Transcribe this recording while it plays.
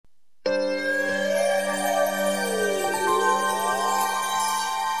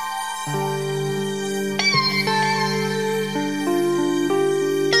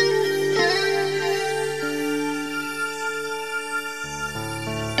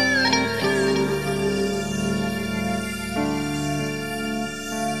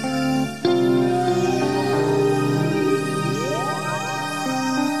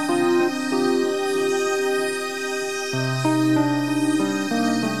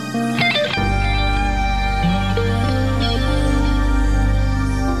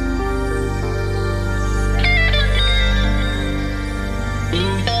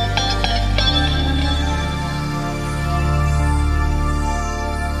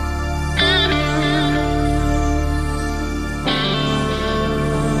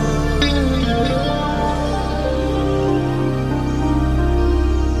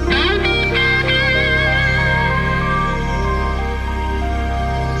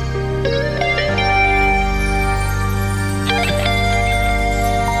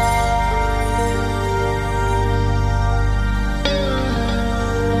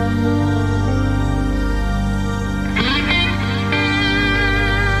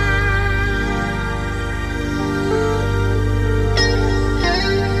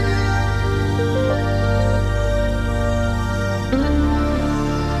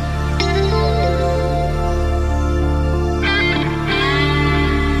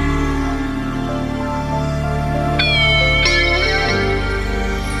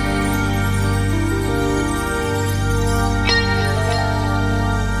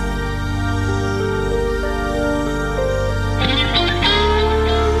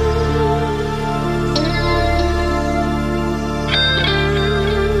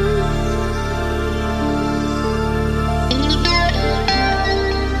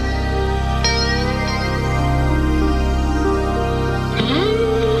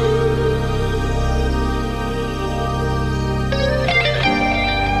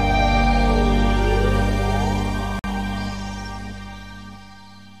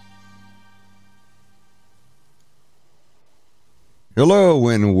Hello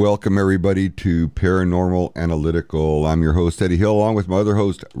and welcome everybody to Paranormal Analytical. I'm your host Eddie Hill along with my other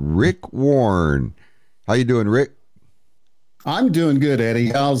host Rick Warren. How you doing, Rick? I'm doing good, Eddie.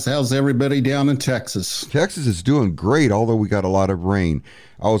 How's everybody down in Texas? Texas is doing great, although we got a lot of rain.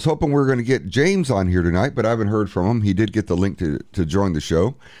 I was hoping we were going to get James on here tonight, but I haven't heard from him. He did get the link to join the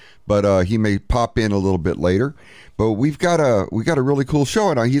show, but he may pop in a little bit later. But we got a really cool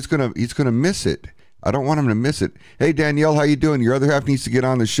show, and he's gonna miss it. I don't want him to miss it. Hey, Danielle, how you doing? Your other half needs to get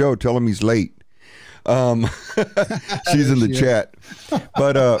on the show. Tell him he's late. She's in the chat.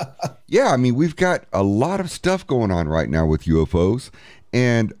 But, yeah, I mean, we've got a lot of stuff going on right now with UFOs.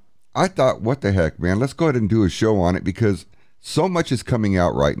 And I thought, what the heck, man? Let's go ahead and do a show on it because so much is coming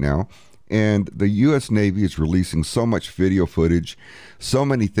out right now. And the U.S. Navy is releasing so much video footage, so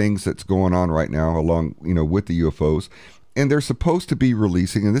many things that's going on right now along, with the UFOs. And they're supposed to be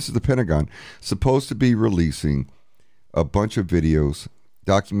releasing, and this is the Pentagon, supposed to be releasing a bunch of videos,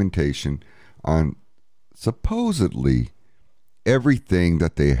 documentation on supposedly everything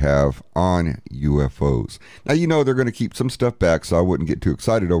that they have on UFOs. Now, they're going to keep some stuff back, so I wouldn't get too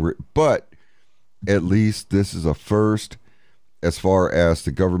excited over it. But at least this is a first as far as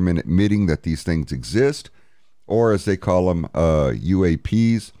the government admitting that these things exist, or as they call them,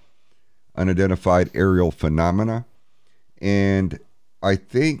 UAPs, unidentified aerial phenomena. And I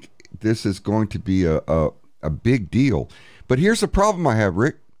think this is going to be a big deal. But here's the problem I have,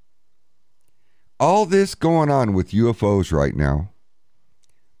 Rick. All this going on with UFOs right now,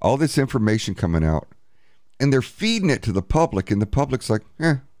 all this information coming out, and they're feeding it to the public, and the public's like,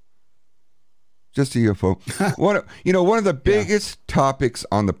 just a UFO. One of the biggest topics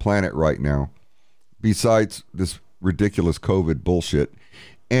on the planet right now, besides this ridiculous COVID bullshit,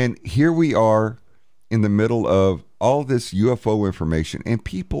 and here we are in the middle of all this UFO information, and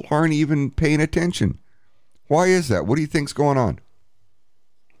people aren't even paying attention. Why is that? What do you think's going on?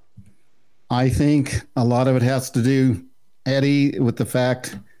 I think a lot of it has to do, Eddie, with the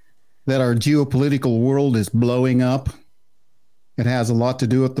fact that our geopolitical world is blowing up. It has a lot to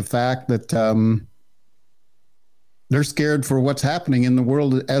do with the fact that they're scared for what's happening in the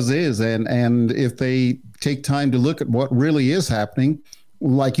world as is. And if they take time to look at what really is happening,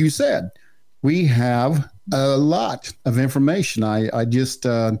 like you said, we have a lot of information. I just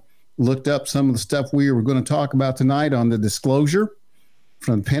looked up some of the stuff we were going to talk about tonight on the disclosure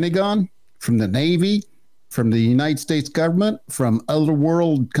from the Pentagon, from the Navy, from the United States government, from other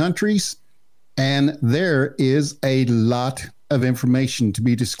world countries. And there is a lot of information to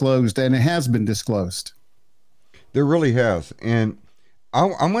be disclosed, and it has been disclosed. There really has. And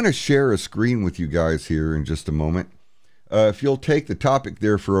I'm going to share a screen with you guys here in just a moment. If you'll take the topic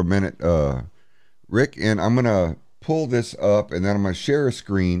there for a minute, Rick, and I'm going to pull this up, and then I'm going to share a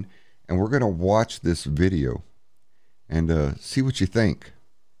screen, and we're going to watch this video and see what you think.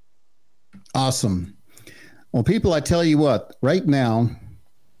 Awesome. Well, people, I tell you what, right now,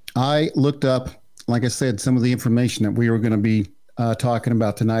 I looked up, like I said, some of the information that we were going to be talking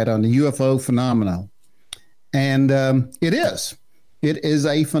about tonight on the UFO phenomena. And it is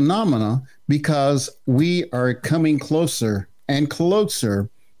a phenomena because we are coming closer and closer,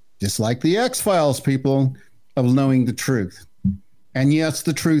 just like the X-Files, people, of knowing the truth. And yes,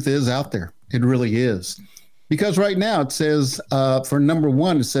 the truth is out there. It really is. Because right now it says, for number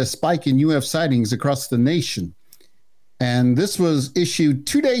one, it says spike in UFO sightings across the nation. And this was issued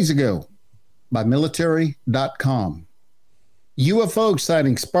 2 days ago by military.com. UFO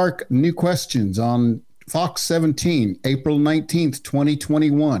sightings spark new questions on Fox 17, April 19th,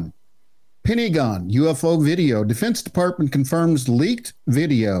 2021. Pentagon, UFO video. Defense Department confirms leaked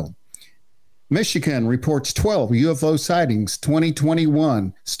video. Michigan reports 12 UFO sightings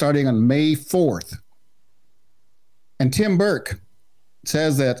 2021, starting on May 4th. And Tim Burke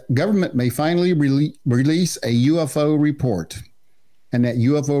says that government may finally release a UFO report, and that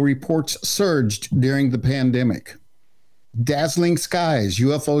UFO reports surged during the pandemic. Dazzling skies,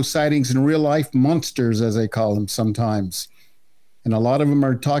 UFO sightings in real life, monsters, as they call them sometimes. And a lot of them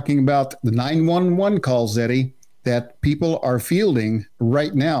are talking about the 911 calls, Eddie, that people are fielding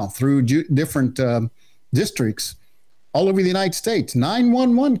right now through different districts all over the United States.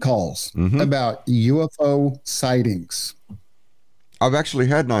 911 calls about UFO sightings. I've actually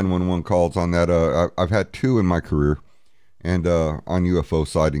had 911 calls on that. I've had 2 in my career, and on UFO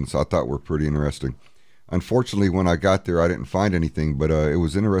sightings. I thought were pretty interesting. Unfortunately, when I got there, I didn't find anything, but it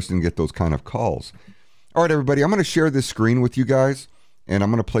was interesting to get those kind of calls. All right, everybody, I'm going to share this screen with you guys, and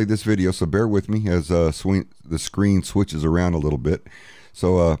I'm going to play this video, so bear with me as the screen switches around a little bit.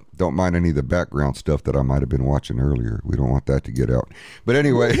 So don't mind any of the background stuff that I might have been watching earlier. We don't want that to get out. But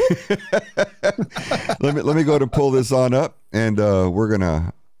anyway, let me go ahead and pull this on up, and we're going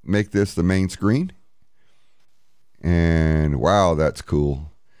to make this the main screen. And wow, that's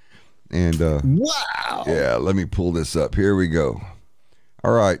cool. And wow. Yeah, let me pull this up. Here we go.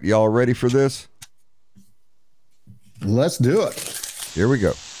 All right, y'all ready for this? Let's do it. Here we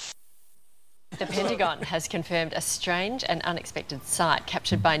go. The Pentagon has confirmed a strange and unexpected sight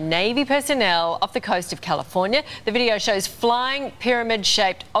captured by Navy personnel off the coast of California. The video shows flying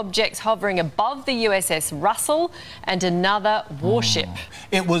pyramid-shaped objects hovering above the USS Russell and another warship.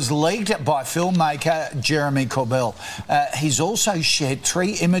 It was leaked by filmmaker Jeremy Corbell. He's also shared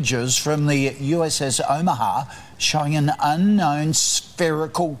 3 images from the USS Omaha showing an unknown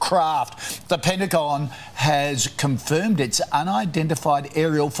spherical craft. The Pentagon has confirmed its Unidentified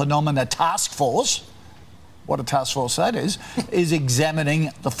Aerial Phenomena Task Force, what a task force that is examining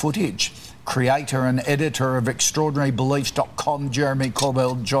the footage. Creator and editor of ExtraordinaryBeliefs.com, Jeremy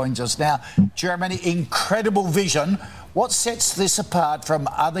Corbell, joins us now. Jeremy, incredible vision. What sets this apart from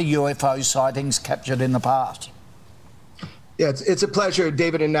other UFO sightings captured in the past? Yeah, it's a pleasure,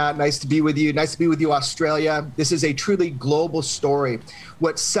 David and Nat. Nice to be with you. Nice to be with you, Australia. This is a truly global story.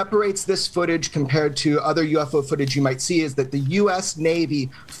 What separates this footage compared to other UFO footage you might see is that the U.S.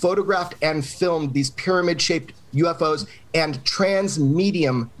 Navy photographed and filmed these pyramid-shaped UFOs and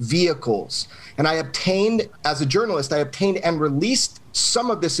transmedium vehicles. And I obtained, as a journalist, and released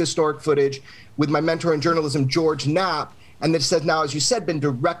some of this historic footage with my mentor in journalism, George Knapp. And this has now, as you said, been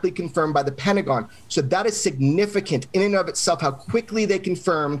directly confirmed by the Pentagon. So that is significant in and of itself, how quickly they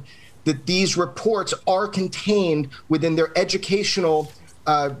confirmed that these reports are contained within their educational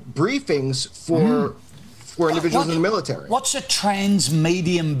briefings for individuals in the military. What's a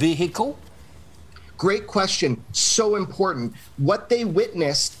transmedium vehicle? Great question. So important. What they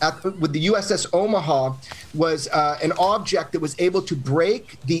witnessed with the USS Omaha was an object that was able to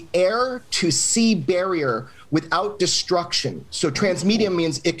break the air to sea barrier without destruction. So transmedium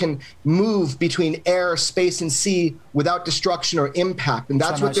means it can move between air, space, and sea without destruction or impact. And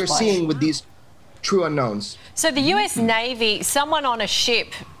that's what they're seeing with these true unknowns. So the US Navy, someone on a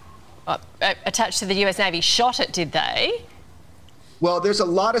ship attached to the US Navy shot it, did they? Well, there's a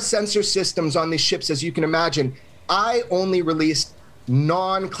lot of sensor systems on these ships, as you can imagine. I only released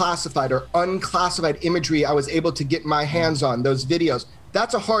non-classified or unclassified imagery I was able to get my hands on, those videos.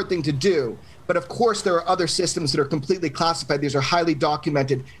 That's a hard thing to do. But of course, there are other systems that are completely classified. These are highly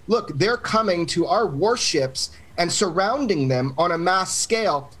documented. Look, they're coming to our warships and surrounding them on a mass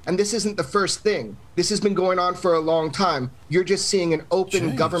scale. And this isn't the first thing. This has been going on for a long time. You're just seeing an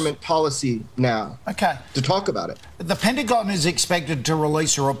open government policy now to talk about it. The Pentagon is expected to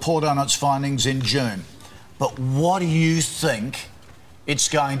release a report on its findings in June. But what do you think it's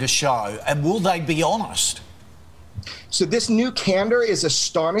going to show? And will they be honest? So this new candor is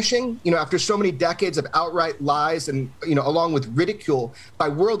astonishing, after so many decades of outright lies and, along with ridicule by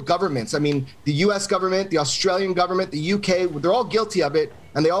world governments. I mean, the US government, the Australian government, the UK, they're all guilty of it,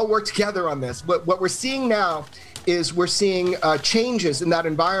 and they all work together on this. But what we're seeing now is we're seeing changes in that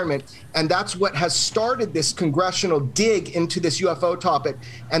environment, and that's what has started this congressional dig into this UFO topic.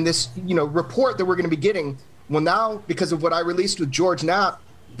 And this, report that we're going to be getting, well, now, because of what I released with George Knapp,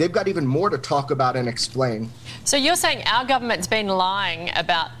 they've got even more to talk about and explain. So you're saying our government's been lying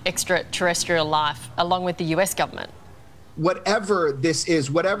about extraterrestrial life along with the US government? Whatever this is,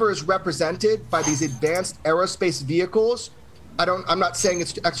 whatever is represented by these advanced aerospace vehicles, I'm not saying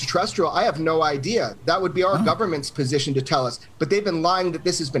it's extraterrestrial. I have no idea. That would be our government's position to tell us. But they've been lying that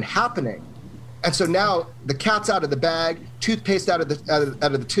this has been happening. And so now the cat's out of the bag, toothpaste out of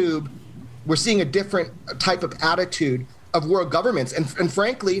the tube. we're seeing a different type of attitude of world governments. And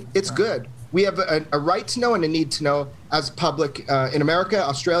frankly, it's good. We have a right to know and a need to know as public in America,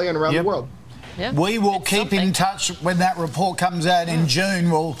 Australia, and around the world. Yeah. We will keep in touch when that report comes out in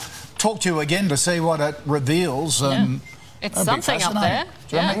June. We'll talk to you again to see what it reveals. It's something up there.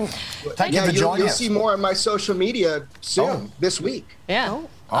 Thank you for joining you'll us. see more on my social media soon, this week. Yeah.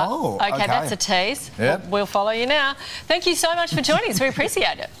 Okay, that's a tease. Yep. We'll follow you now. Thank you so much for joining us. We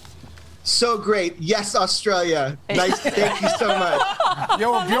appreciate it. So great. Yes, Australia. Nice. Thank you so much.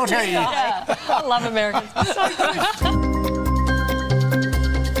 You're beauty. Yeah. I love Americans. So good.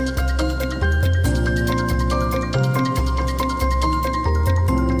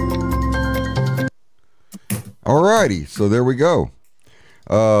 All righty, so there we go.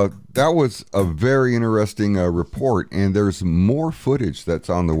 That was a very interesting report, and there's more footage that's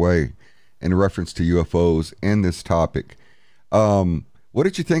on the way in reference to UFOs and this topic. What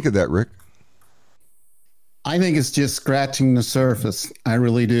did you think of that, Rick? I think it's just scratching the surface. I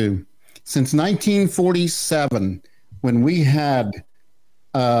really do. Since 1947, when we had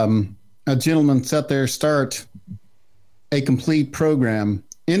a gentleman sit there start a complete program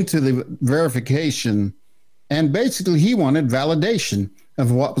into the verification, and basically he wanted validation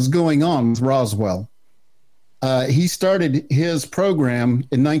of what was going on with Roswell. He started his program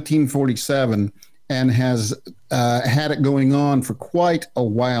in 1947 and has had it going on for quite a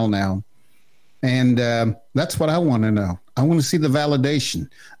while now. And that's what I want to know. I want to see the validation.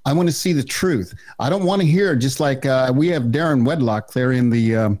 I want to see the truth. I don't want to hear, just like we have Darren Wedlock there in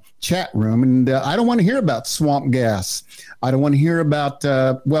the chat room, and I don't want to hear about swamp gas. I don't want to hear about,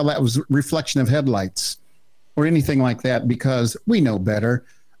 well, that was reflection of headlights or anything like that, because we know better.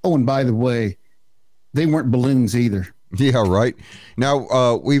 Oh, and by the way, they weren't balloons either. Yeah, right.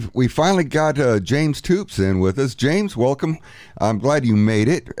 Now, we finally got James Toops in with us. James, welcome. I'm glad you made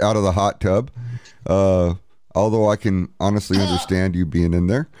it out of the hot tub. Although I can honestly understand you being in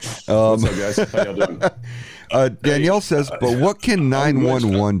there. What's up, guys? How y'all doing? Danielle says, but what can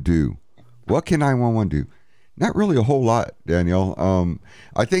 911 do? What can 911 do? Not really a whole lot, Danielle.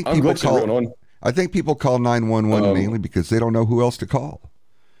 I think people call 911 mainly because they don't know who else to call.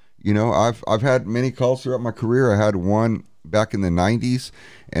 You know, I've had many calls throughout my career. I had one back in the 90s,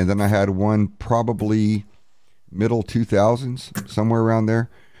 and then I had one probably middle 2000s, somewhere around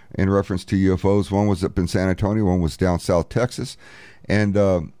there, in reference to UFOs. One was up in San Antonio, one was down South Texas, and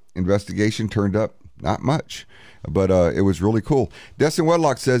investigation turned up not much, but it was really cool. Destin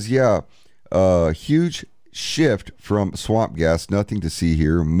Wedlock says, yeah, huge shift from swamp gas, nothing to see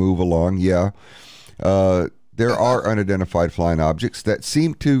here, move along, yeah. There are unidentified flying objects that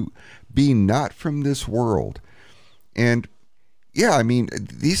seem to be not from this world. And yeah, I mean,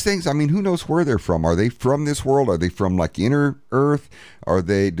 these things, I mean, who knows where they're from? Are they from this world? Are they from like inner Earth? Do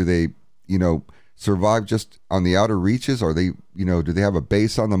they, you know, survive just on the outer reaches? Are they, you know, do they have a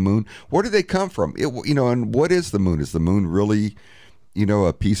base on the moon? Where do they come from? You know, and what is the moon? Is the moon really, you know,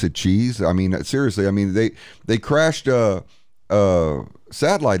 a piece of cheese? I mean, seriously, I mean, they crashed a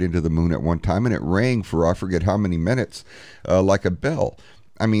satellite into the moon at one time, and it rang for I forget how many minutes, like a bell.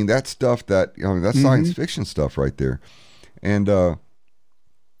 I mean, that's stuff that, you know, that's science fiction stuff right there. And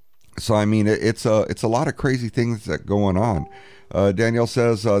so I mean, it's a lot of crazy things that going on. Danielle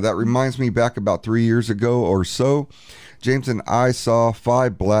says that reminds me back about 3 years ago or so, James and I saw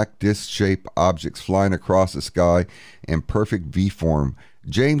 5 black disc-shaped objects flying across the sky in perfect V form.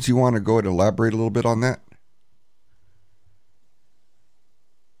 James, you want to go and elaborate a little bit on that?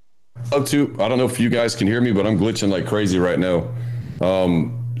 I don't know if you guys can hear me, but I'm glitching like crazy right now.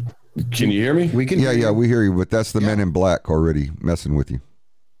 Can you hear me? We can. Yeah, we hear you, but that's the Men in Black already messing with you.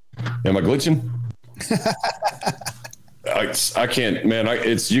 Am I glitching? I can't, man.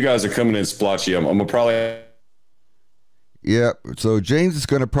 It's you guys are coming in splotchy. I'm gonna probably. Yeah, so James is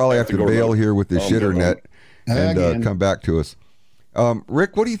going to probably have to bail here with the shitter net and come back to us.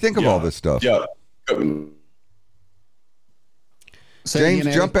 Rick, what do you think of all this stuff? Yeah.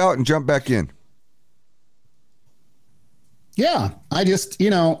 James, jump out and jump back in. Yeah, I just,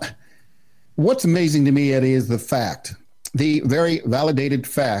 you know, what's amazing to me, Eddie, is the very validated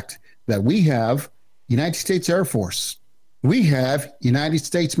fact that we have United States Air Force. We have United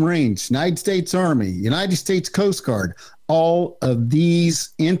States Marines, United States Army, United States Coast Guard, all of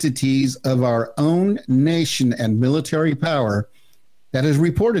these entities of our own nation and military power that has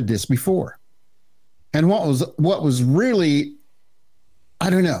reported this before. And what was really, I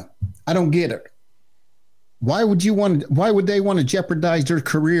don't know. I don't get it. Why would they want to jeopardize their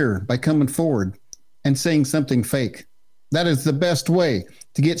career by coming forward and saying something fake? That is the best way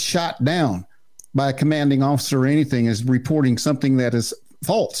to get shot down by a commanding officer or anything, is reporting something that is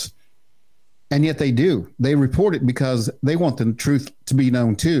false. And yet they do. They report it because they want the truth to be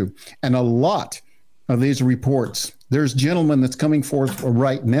known too. And a lot of these reports, there's a gentleman that's coming forth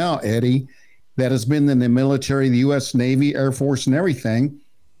right now, Eddie, that has been in the military, the U.S. Navy, Air Force, and everything.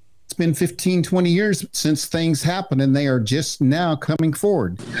 It's been 15, 20 years since things happened, and they are just now coming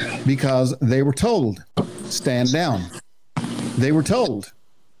forward because they were told, stand down. They were told,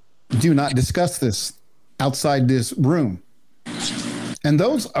 do not discuss this outside this room. And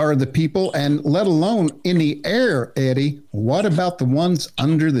those are the people, and let alone in the air, Eddie, what about the ones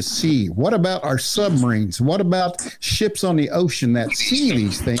under the sea? What about our submarines? What about ships on the ocean that see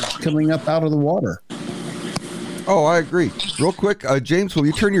these things coming up out of the water? Oh, I agree. Real quick, James, will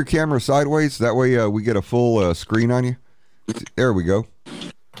you turn your camera sideways? That way we get a full screen on you. There we go.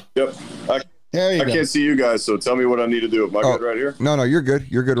 Yep. I can't see you guys, so tell me what I need to do. Am I good right here? No, you're good.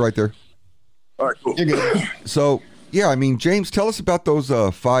 You're good right there. All right, cool. You're good. So, yeah, I mean, James, tell us about those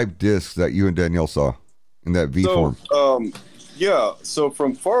 5 discs that you and Danielle saw in that V form. Yeah, so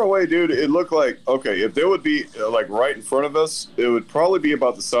from far away, dude, it looked like, okay, if they would be like right in front of us, it would probably be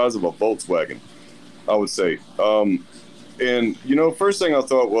about the size of a Volkswagen, I would say. And, you know, first thing I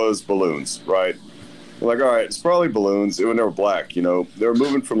thought was balloons, right? Like, all right, it's probably balloons. When they were black, you know, they were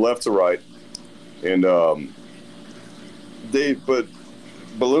moving from left to right. And but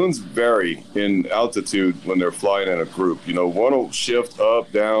balloons vary in altitude when they're flying in a group. You know, one will shift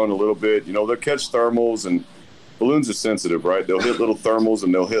up, down a little bit. You know, they'll catch thermals, and balloons are sensitive, right? They'll hit little thermals,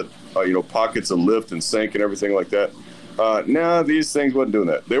 and they'll hit, you know, pockets of lift and sink and everything like that. Nah, these things wasn't doing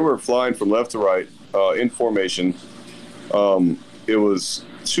that. They were flying from left to right in formation. It was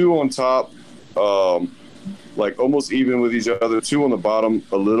 2 on top, like almost even with each other, 2 on the bottom,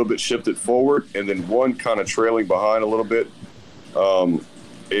 a little bit shifted forward, and then 1 kind of trailing behind a little bit.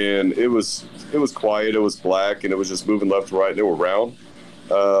 And it was quiet. It was black, and it was just moving left to right. And they were round.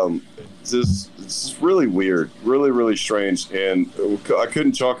 It's really weird, really, really strange. And I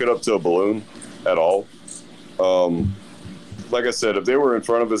couldn't chalk it up to a balloon at all. Like I said, if they were in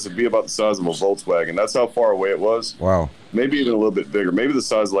front of us, it'd be about the size of a Volkswagen. That's how far away it was. Wow. Maybe even a little bit bigger. Maybe the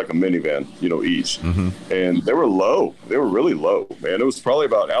size of like a minivan, you know, each. Mm-hmm. And they were low. They were really low, man. It was probably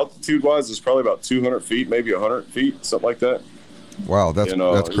about, altitude-wise, it was probably about 200 feet, maybe 100 feet, something like that. Wow, that's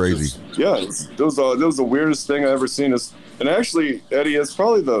crazy. It was the weirdest thing I ever seen. And actually, Eddie, it's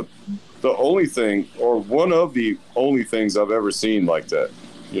probably the only thing, or one of the only things I've ever seen like that.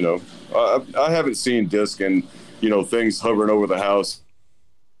 You know, I haven't seen disc and, you know, things hovering over the house.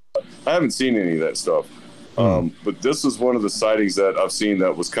 I haven't seen any of that stuff. But this was one of the sightings that I've seen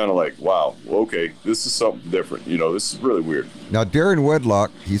that was kind of like, wow, okay, this is something different. You know, this is really weird. Now, Darren Wedlock,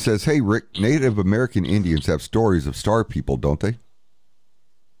 he says, hey, Rick, Native American Indians have stories of star people, don't they?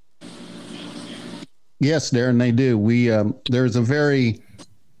 Yes, Darren, they do. There's a very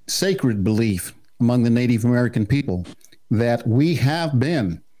sacred belief among the Native American people that we have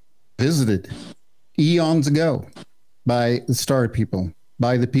been visited eons ago by the star people,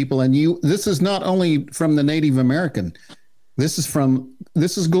 by the people. And this is not only from the Native American, this is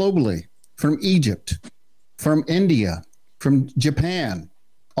globally, from Egypt, from India, from Japan,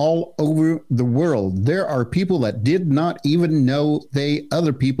 all over the world. There are people that did not even know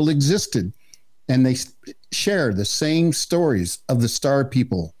other people existed. And they share the same stories of the star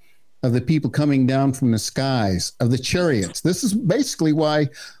people, of the people coming down from the skies, of the chariots. This is basically why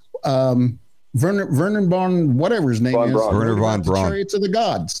Werner von, whatever his name is, Werner von Braun. Chariots of the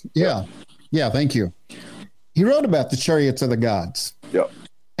Gods. Yeah. Thank you. He wrote about the chariots of the gods. Yeah.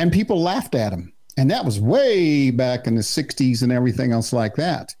 And people laughed at him. And that was way back in the 60s and everything else like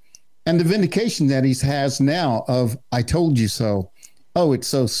that. And the vindication that he has now of, I told you so. Oh, it's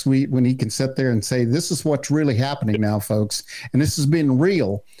so sweet when he can sit there and say, this is what's really happening now, folks. And this has been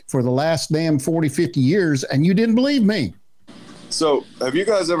real for the last damn 40, 50 years. And you didn't believe me. So have you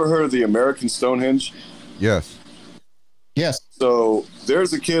guys ever heard of the American Stonehenge? Yes. Yes. So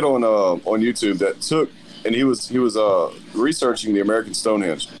there's a kid on YouTube that he was researching the American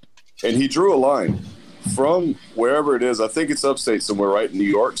Stonehenge, and he drew a line from wherever it is. I think it's upstate somewhere, right? In New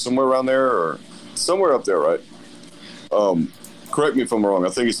York, somewhere around there, or somewhere up there, right? Correct me if I'm wrong. I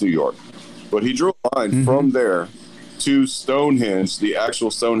think it's New York. But he drew a line from there to Stonehenge, the actual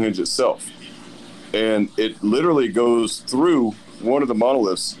Stonehenge itself. And it literally goes through one of the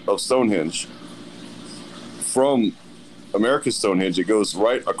monoliths of Stonehenge. From America's Stonehenge, it goes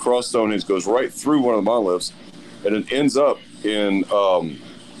right across Stonehenge, goes right through one of the monoliths, and it ends up in,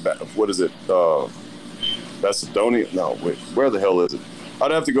 what is it? Macedonia? No, wait, where the hell is it?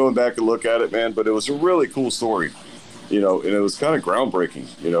 I'd have to go back and look at it, man, but it was a really cool story. You know, and it was kind of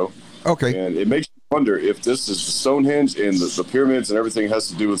groundbreaking, you know. Okay. And it makes you wonder if this is the Stonehenge and the pyramids and everything has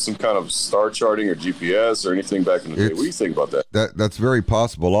to do with some kind of star charting or GPS or anything back in the day. What do you think about that? That's very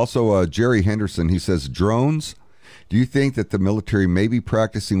possible. Also, Jerry Henderson, he says, drones. Do you think that the military may be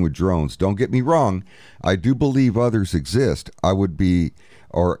practicing with drones? Don't get me wrong. I do believe others exist. It would be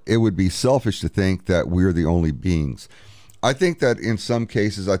selfish to think that we're the only beings. I think that in some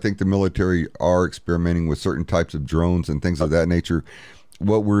cases, I think the military are experimenting with certain types of drones and things of that nature.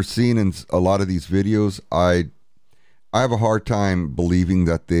 What we're seeing in a lot of these videos, I have a hard time believing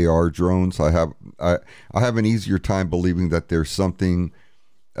that they are drones. I have an easier time believing that there's something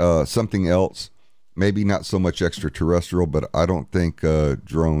else. Maybe not so much extraterrestrial, but I don't think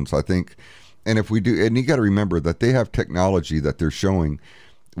drones. I think, and if we do, and you got to remember that they have technology that they're showing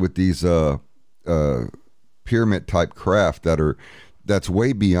with these pyramid type craft that's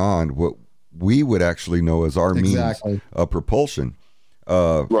way beyond what we would actually know as our means of propulsion.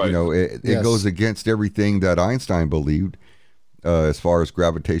 Right. You know, it goes against everything that Einstein believed as far as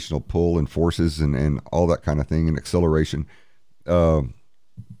gravitational pull and forces and all that kind of thing and acceleration.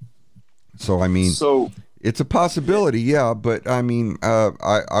 So, I mean, it's a possibility, yeah, but I mean,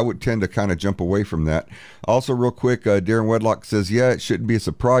 I would tend to kind of jump away from that. Also, real quick, Darren Wedlock says, yeah, it shouldn't be a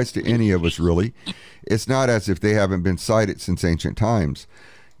surprise to any of us, really. It's not as if they haven't been sighted since ancient times.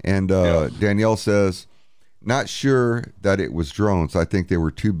 And Danielle says, not sure that it was drones. I think they were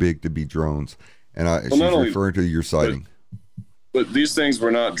too big to be drones. And she's referring to your sighting. But these things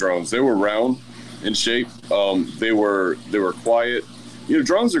were not drones. They were round in shape. They were quiet. You know,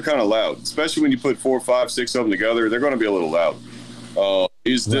 drones are kind of loud, especially when you put 4, 5, 6 of them together. They're going to be a little loud.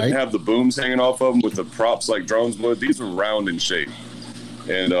 These didn't have the booms hanging off of them with the props like drones would. These were round in shape.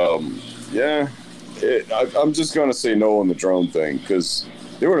 And, I'm just going to say no on the drone thing because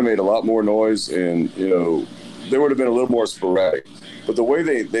they would have made a lot more noise and, you know, they would have been a little more sporadic. But the way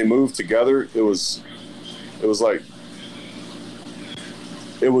they moved together, it was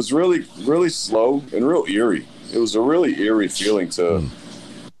really, really slow and real eerie. It was a really eerie feeling to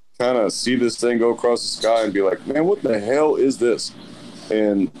kind of see this thing go across the sky and be like, man, what the hell is this?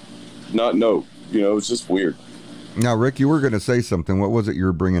 And not know. You know, it's just weird. Now, Rick, you were going to say something. What was it you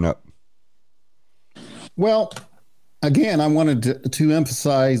were bringing up? Well, again, I wanted to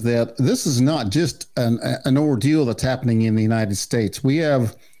emphasize that this is not just an ordeal that's happening in the United States. We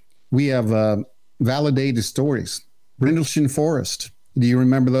have validated stories. Rendlesham Forest. Do you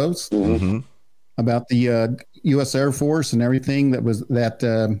remember those? Mm-hmm. About the U.S. Air Force and everything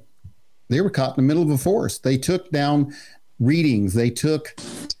that they were caught in the middle of a forest. They took down readings. They took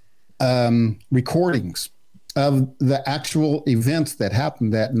recordings of the actual events that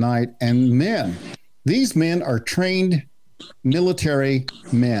happened that night. And these men are trained military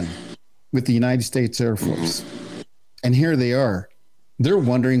men with the United States Air Force. And here they are. They're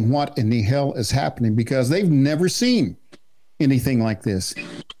wondering what in the hell is happening because they've never seen anything like this.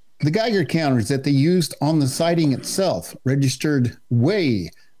 The Geiger counters that they used on the sighting itself registered way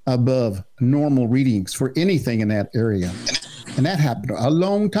above normal readings for anything in that area. And that happened a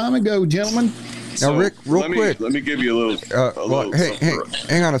long time ago, gentlemen. Now, Rick, quick. Let me give you a little.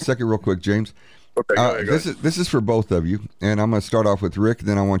 Hang on a second real quick, James. Okay, go ahead. This is for both of you. And I'm going to start off with Rick.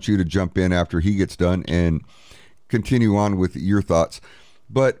 Then I want you to jump in after he gets done and continue on with your thoughts.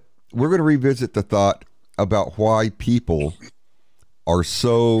 But we're going to revisit the thought about why people are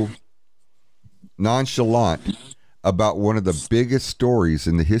so nonchalant about one of the biggest stories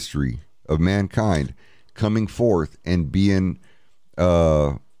in the history of mankind coming forth and being,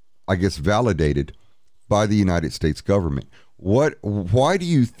 validated by the United States government. Why do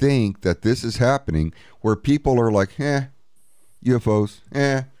you think that this is happening where people are like,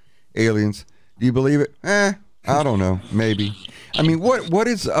 UFOs, aliens, do you believe it? I don't know, maybe. I mean, what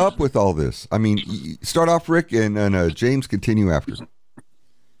is up with all this? I mean, start off, Rick, and James continue after.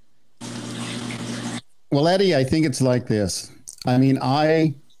 Well, Eddie, I think it's like this. I mean,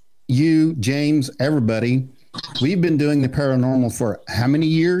 you, James, everybody, we've been doing the paranormal for how many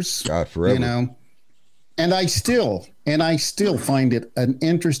years? God, forever. You know, and I still find it an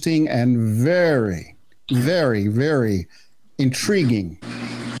interesting and very, very, very intriguing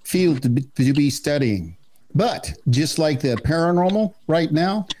field to be studying. But just like the paranormal right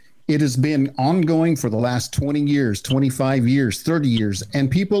now, it has been ongoing for the last 20 years, 25 years, 30 years,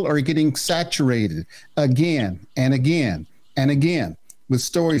 and people are getting saturated again and again and again with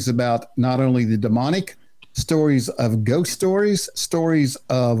stories about not only the demonic, stories of ghost stories, stories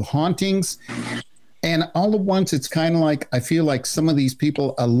of hauntings, and all at once it's kind of like, I feel like some of these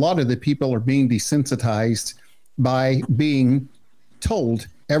people, a lot of the people are being desensitized by being told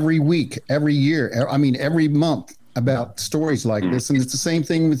every week, every year, every month about stories like this. And it's the same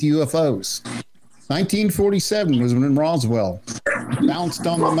thing with UFOs. 1947 was when Roswell bounced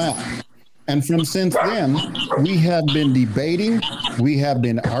on the map. And from since then, we have been debating, we have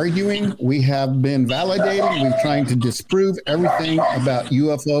been arguing, we have been validating, we're trying to disprove everything about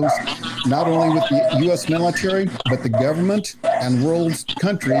UFOs, not only with the U.S. military, but the government and world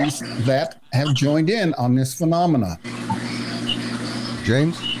countries that have joined in on this phenomena.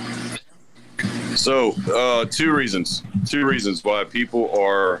 James? So, two reasons why people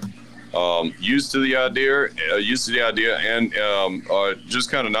are used to the idea, and are just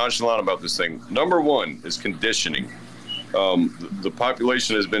kind of nonchalant about this thing. Number one is conditioning. The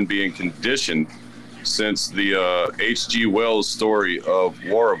population has been being conditioned since the H.G. Wells story of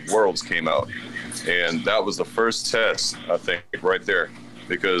War of Worlds came out, and that was the first test, I think, right there,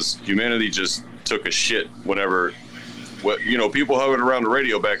 because humanity just took a shit whenever, people hovered around the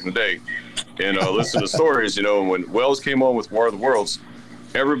radio back in the day and listened to stories. When Wells came on with War of the Worlds,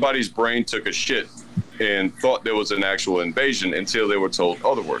 everybody's brain took a shit and thought there was an actual invasion until they were told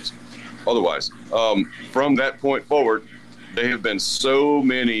otherwise. From that point forward, there have been so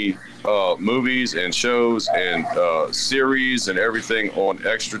many movies and shows and series and everything on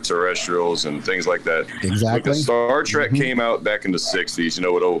extraterrestrials and things like that. Exactly. Because Star Trek came out back in the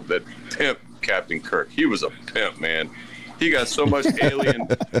 60s, with that pimp Captain Kirk. He was a pimp, man. He got so much alien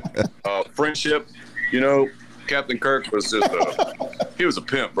friendship, Captain Kirk was just he was a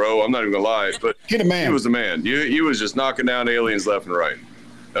pimp, bro. I'm not even gonna lie, but Get a man. He was a man. He was just knocking down aliens left and right.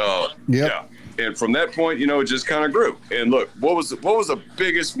 Yeah. And from that point, it just kind of grew. And look, what was the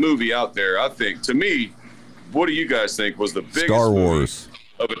biggest movie out there? I think, to me, what do you guys think was the biggest Star Wars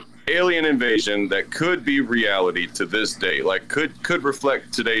of an alien invasion that could be reality to this day? Like could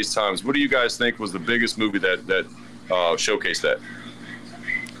reflect today's times. What do you guys think was the biggest movie that showcased that?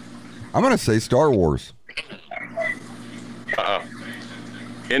 I'm going to say Star Wars.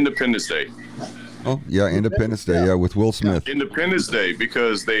 Independence Day. Oh, yeah, Independence Day, yeah, with Will Smith. Independence Day,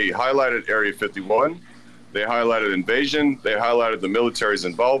 because they highlighted Area 51, they highlighted invasion, they highlighted the military's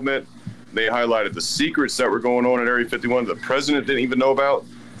involvement, they highlighted the secrets that were going on at Area 51 the president didn't even know about,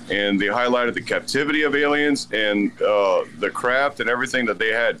 and they highlighted the captivity of aliens and the craft and everything that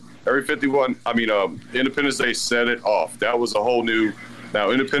they had. Area 51, Independence Day set it off. That was a whole new.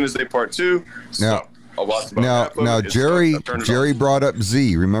 Now, Independence Day Part 2. Now, Jerry brought up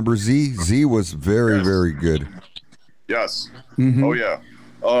Z. Remember Z? Z was very good. Yes. Mm-hmm. Oh yeah.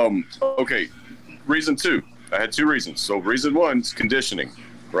 Okay. Reason 2. I had 2 reasons. So reason 1 is conditioning,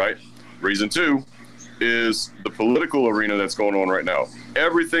 right? Reason 2 is the political arena that's going on right now.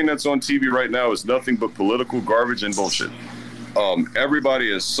 Everything that's on TV right now is nothing but political garbage and bullshit. Everybody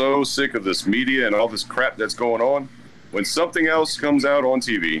is so sick of this media and all this crap that's going on. When something else comes out on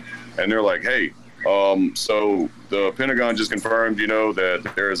TV and they're like, hey, so the Pentagon just confirmed,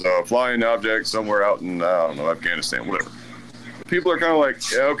 that there's a flying object somewhere out in, Afghanistan, whatever. People are kind of like,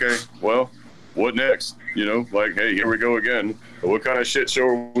 yeah, okay, well, what next? Like, hey, here we go again. What kind of shit show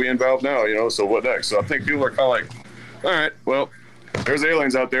are we involved now? So what next? So I think people are kind of like, all right, well, there's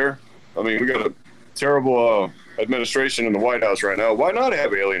aliens out there. We got a terrible administration in the White House right now. Why not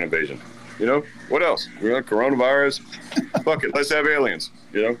have alien invasion? What else? We got coronavirus. Fuck it, let's have aliens.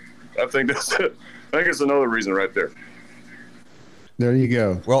 I think that's it. I think it's another reason right there. There you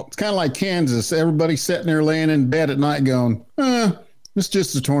go. Well, it's kind of like Kansas. Everybody's sitting there laying in bed at night going, it's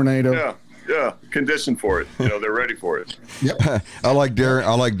just a tornado. Yeah. Conditioned for it. They're ready for it. Yep. I like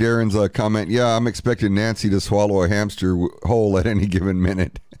Darren's comment. Yeah, I'm expecting Nancy to swallow a hamster whole at any given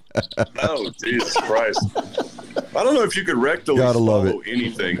minute. Oh, Jesus Christ. I don't know if you could rectally swallow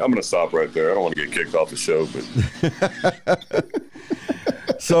anything. I'm going to stop right there. I don't want to get kicked off the show. But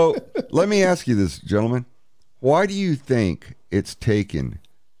So let me ask you this, gentlemen. Why do you think it's taken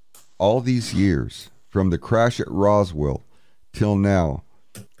all these years from the crash at Roswell till now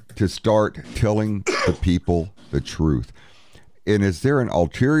to start telling the people the truth? And is there an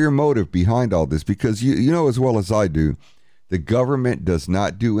ulterior motive behind all this? Because you know as well as I do, the government does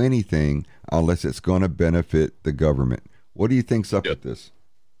not do anything unless it's going to benefit the government. What do you think's up with this?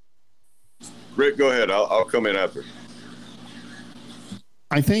 Rick, go ahead. I'll come in after.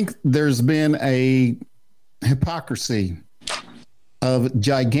 I think there's been a hypocrisy of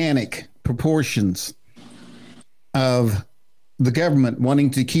gigantic proportions of the government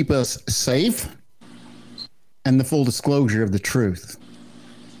wanting to keep us safe and the full disclosure of the truth.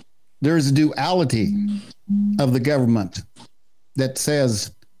 There is a duality of the government that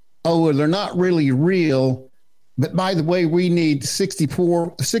says, oh, well, they're not really real, but by the way, we need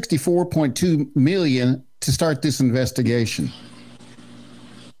 64.2 million to start this investigation.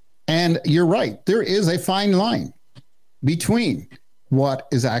 And you're right. There is a fine line between what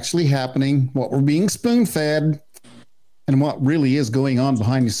is actually happening, what we're being spoon-fed, and what really is going on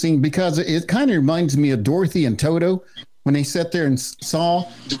behind the scene. Because it kind of reminds me of Dorothy and Toto when they sat there and saw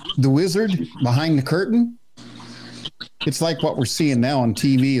the wizard behind the curtain. It's like what we're seeing now on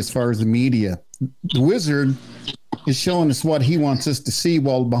TV as far as the media. The wizard is showing us what he wants us to see,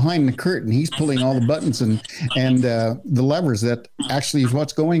 while behind the curtain, he's pulling all the buttons and the levers that actually is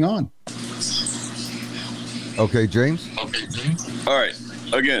what's going on. Okay, James? All right.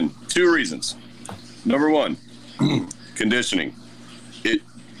 Again, 2 reasons. Number 1, conditioning.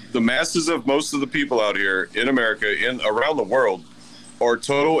 The masses of most of the people out here in America and around the world are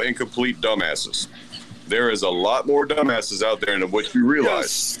total and complete dumbasses. There is a lot more dumbasses out there than what you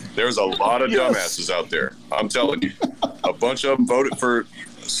realize. Yes. There's a lot of dumbasses out there. I'm telling you. A bunch of them voted for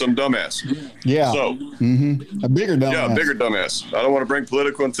some dumbass. Yeah. So, a bigger dumbass. Yeah, a bigger dumbass. I don't want to bring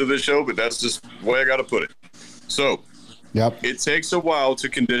political into this show, but that's just the way I got to put it. So, it takes a while to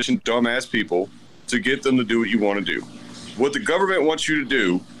condition dumbass people to get them to do what you want to do. What the government wants you to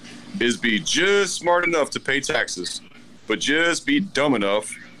do is be just smart enough to pay taxes, but just be dumb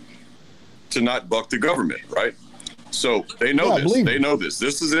enough to not buck the government, right? So they know this. They know this.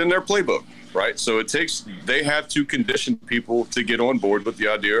 This is in their playbook, right? So they have to condition people to get on board with the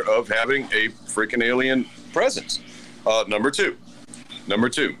idea of having a freaking alien presence. Number two,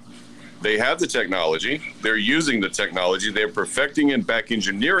 they have the technology. They're using the technology. They're perfecting and back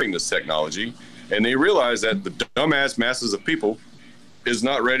engineering this technology. And they realize that the dumbass masses of people is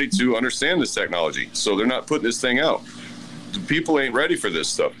not ready to understand this technology. So they're not putting this thing out. The people ain't ready for this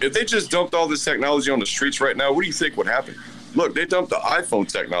stuff. If they just dumped all this technology on the streets right now, what do you think would happen? Look, they dumped the iPhone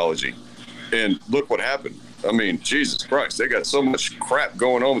technology, and look what happened. I mean, Jesus Christ, they got so much crap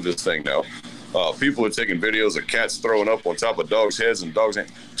going on with this thing now. People are taking videos of cats throwing up on top of dogs' heads and dogs'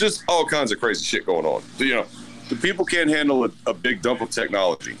 hands. Just all kinds of crazy shit going on. You know, the people can't handle a big dump of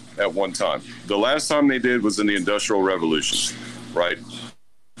technology at one time. The last time they did was in the Industrial Revolution, right?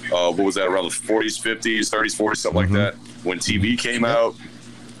 What was that, around the 40s, 50s, 30s, 40s, something like that? When TV came out,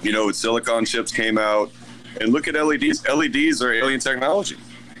 you know, silicon chips came out. And look at LEDs. LEDs are alien technology.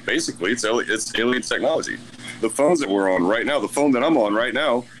 Basically, it's alien technology. The phones that we're on right now, the phone that I'm on right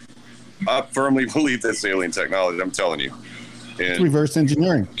now, I firmly believe that's alien technology, I'm telling you. And it's reverse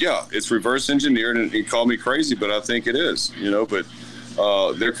engineering. Yeah, it's reverse engineered, and you call me crazy, but I think it is, you know, but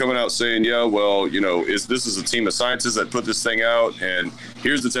they're coming out saying, yeah, well, you know, this is a team of scientists that put this thing out, and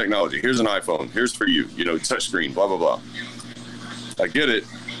here's the technology. Here's an iPhone. Here's for you, you know, touchscreen, blah, blah, blah. I get it,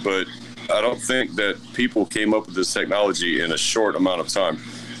 but I don't think that people came up with this technology in a short amount of time.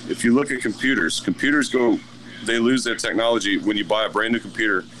 If you look at computers they lose their technology. When you buy a brand new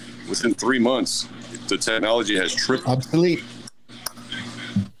computer, within 3 months, the technology has tripled. Obsolete.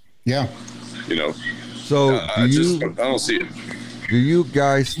 Yeah. You know, so I don't see it. Do you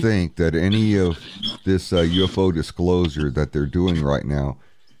guys think that any of this UFO disclosure that they're doing right now,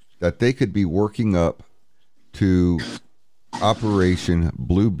 that they could be working up to Operation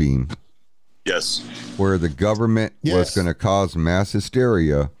Bluebeam? Yes. Where the government was going to cause mass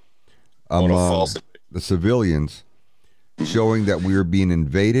hysteria among the civilians, showing that we are being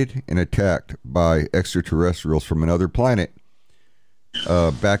invaded and attacked by extraterrestrials from another planet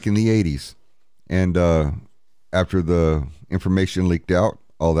back in the 80s. And after the information leaked out,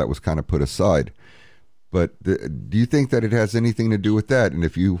 all that was kind of put aside. But do you think that it has anything to do with that? And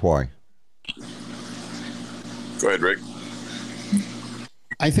if you, why? Go ahead, Rick.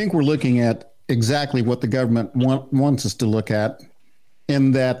 I think we're looking at exactly what the government wants us to look at,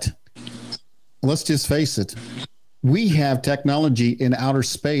 in that, let's just face it, we have technology in outer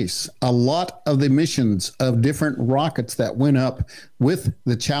space. A lot of the missions of different rockets that went up with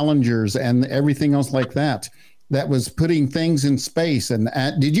the Challengers and everything else like that, that was putting things in space. And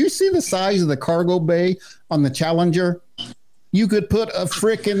did you see the size of the cargo bay on the Challenger? You could put an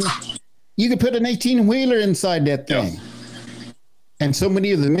 18-wheeler inside that thing. Yeah. And so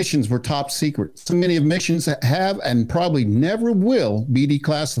many of the missions were top secret. So many of the missions have and probably never will be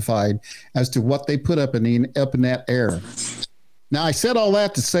declassified as to what they put up in that era. Now, I said all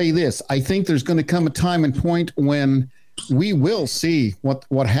that to say this. I think there's going to come a time and point when we will see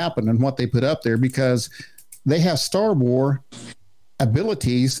what happened and what they put up there, because they have Star War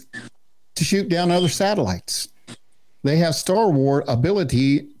abilities to shoot down other satellites. They have Star War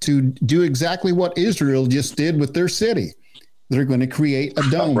ability to do exactly what Israel just did with their city. They're going to create a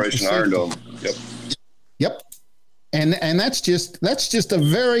dome. Operation Iron Dome. Yep. And that's just a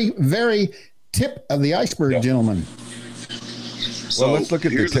very, very tip of the iceberg, gentlemen. So well, let's look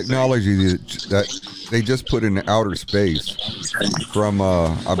at the technology that they just put in outer space from,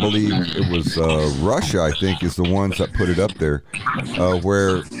 I believe it was Russia, I think, is the ones that put it up there,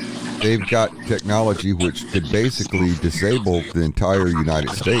 where they've got technology which could basically disable the entire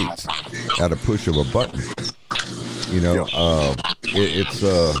United States at a push of a button. You know,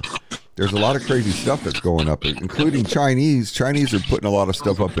 there's a lot of crazy stuff that's going up, including Chinese. Chinese are putting a lot of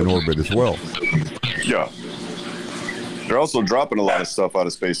stuff up in orbit as well. Yeah. They're also dropping a lot of stuff out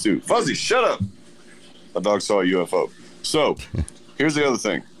of space too. Fuzzy, shut up. My dog saw a UFO. So here's the other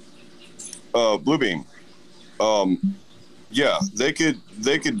thing. Blue beam. Yeah, they could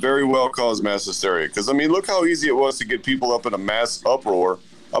very well cause mass hysteria. Because I mean, look how easy it was to get people up in a mass uproar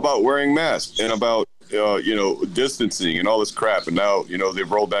about wearing masks and about distancing and all this crap. And now, they've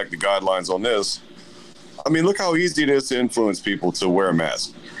rolled back the guidelines on this. I mean, look how easy it is to influence people to wear a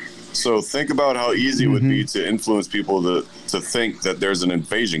mask. So think about how easy it would be to influence people to think that there's an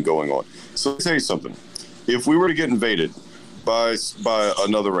invasion going on. So let me tell you something. If we were to get invaded by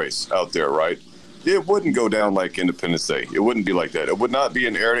another race out there, right, it wouldn't go down like Independence Day. It wouldn't be like that. It would not be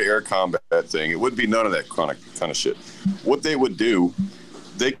an air-to-air combat thing. It wouldn't be none of that kind of shit. What they would do,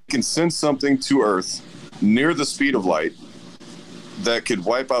 they can send something to Earth near the speed of light that could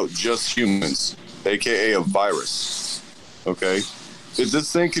wipe out just humans, aka a virus. Okay?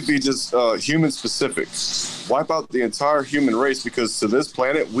 This thing could be just human specific. Wipe out the entire human race, because to this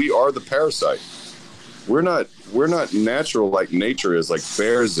planet, we are the parasite. We're not natural like nature is, like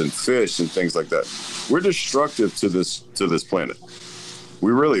bears and fish and things like that. We're destructive to this planet.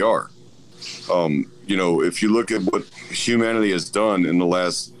 We really are. If you look at what humanity has done in the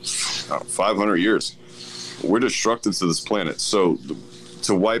last 500 years, we're destructive to this planet. So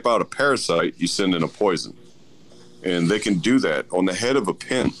to wipe out a parasite, you send in a poison. And they can do that on the head of a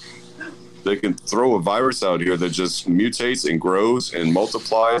pin. They can throw a virus out here that just mutates and grows and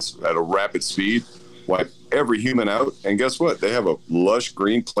multiplies at a rapid speed, wipe every human out, and guess what? They have a lush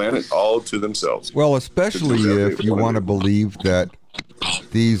green planet all to themselves. Well, especially if you want to believe that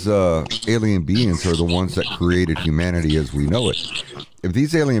these alien beings are the ones that created humanity as we know it. If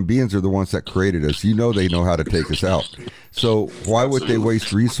these alien beings are the ones that created us, they know how to take us out. So why would they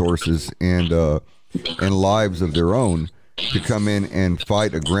waste resources and lives of their own to come in and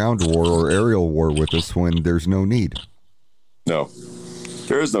fight a ground war or aerial war with us when there's no need? No,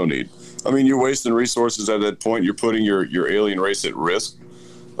 there is no need. I mean, you're wasting resources at that point. You're putting your alien race at risk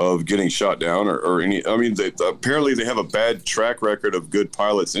of getting shot down or any. I mean, apparently they have a bad track record of good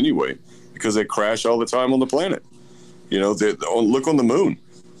pilots anyway, because they crash all the time on the planet. Look on the moon.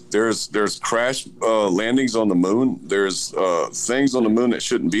 There's crash landings on the moon. There's things on the moon that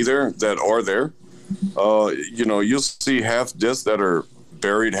shouldn't be there that are there. You'll see half discs that are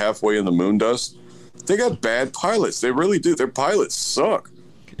buried halfway in the moon dust. They got bad pilots. They really do. Their pilots suck.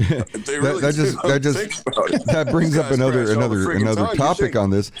 They really that brings up another topic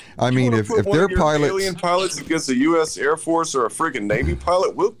on this. I mean, if they're pilots, alien pilots against a U.S. Air Force or a friggin' Navy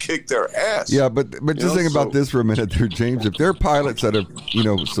pilot, we'll kick their ass. Yeah, but just think about this for a minute, there, James. If they're pilots that are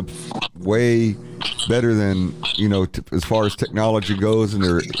way better than as far as technology goes, and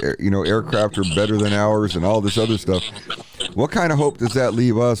their aircraft are better than ours, and all this other stuff, what kind of hope does that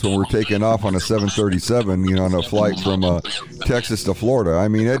leave us when we're taking off on a 737, on a flight from Texas to Florida? I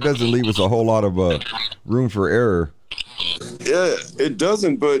mean, it doesn't leave us a whole lot of room for error. Yeah, it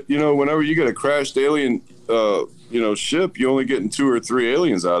doesn't. But whenever you get a crashed alien, ship, you're only getting 2 or 3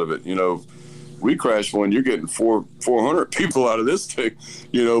 aliens out of it. We crash one, you're getting 400 people out of this thing.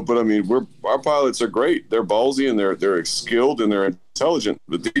 But I mean, our pilots are great. They're ballsy and they're skilled and they're intelligent.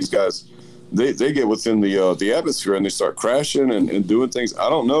 But these guys, they get within the atmosphere and they start crashing and doing things. I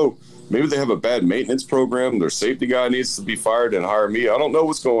don't know. Maybe they have a bad maintenance program. Their safety guy needs to be fired and hire me. I don't know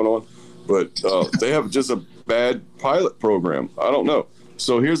what's going on, but they have just a bad pilot program. I don't know.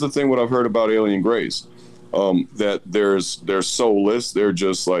 So here's the thing: what I've heard about alien grays, that they're soulless. They're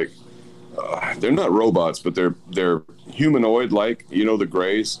just like they're not robots, but they're humanoid-like. The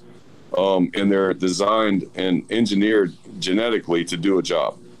grays, and they're designed and engineered genetically to do a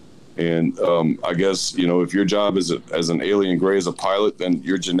job. And I guess, if your job as an alien gray as a pilot, then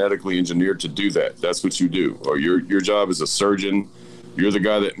you're genetically engineered to do that. That's what you do. Or your job as a surgeon. You're the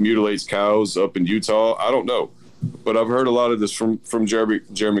guy that mutilates cows up in Utah. I don't know. But I've heard a lot of this from Jeremy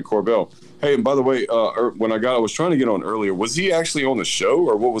Corbell. Hey, and by the way, when I was trying to get on earlier, was he actually on the show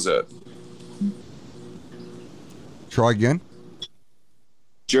or what was that? Try again.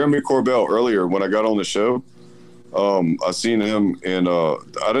 Jeremy Corbell earlier when I got on the show. I seen him, and I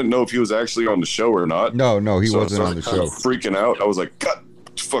didn't know if he was actually on the show or not. No, he wasn't on the show. Freaking out. I was like, God,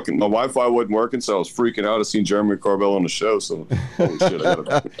 fucking, my Wi-Fi wasn't working, so I was freaking out. I seen Jeremy Corbell on the show, so holy shit, I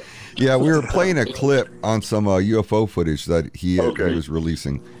gotta... Yeah, we were playing a clip on some UFO footage that he was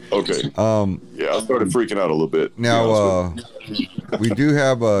releasing. Okay. Yeah, I started freaking out a little bit. Now, we do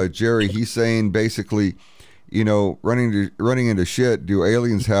have Jerry. He's saying basically, you know, running into shit. Do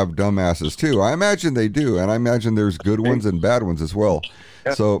aliens have dumbasses too? I imagine they do, and I imagine there's good ones and bad ones as well.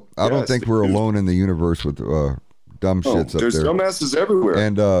 So I don't think we're alone in the universe with dumb shits up there. There's dumbasses everywhere,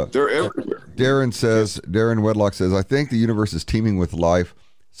 and they're everywhere. Darren Wedlock says, I think the universe is teeming with life,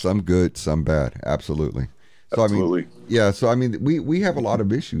 some good, some bad. Absolutely. So Absolutely. I mean, yeah. So I mean, we have a lot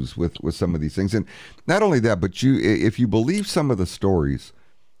of issues with some of these things, and not only that, but if you believe some of the stories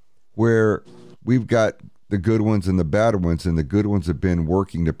where we've got the good ones and the bad ones, and the good ones have been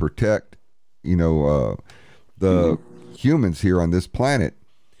working to protect, you know, the humans here on this planet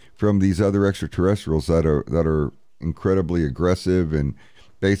from these other extraterrestrials that are incredibly aggressive and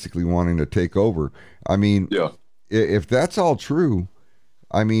basically wanting to take over. I mean, if that's all true,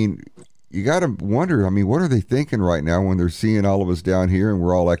 I mean, you got to wonder, I mean, what are they thinking right now when they're seeing all of us down here and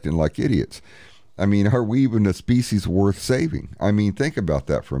we're all acting like idiots? I mean, are we even a species worth saving? I mean, think about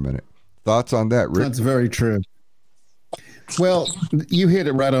that for a minute. Thoughts on that, Rick? That's very true. Well, you hit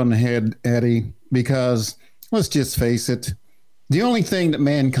it right on the head, Eddie, because let's just face it. The only thing that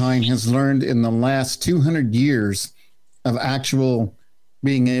mankind has learned in the last 200 years of actual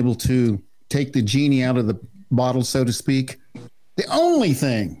being able to take the genie out of the bottle, so to speak, the only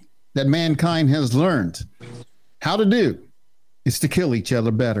thing that mankind has learned how to do is to kill each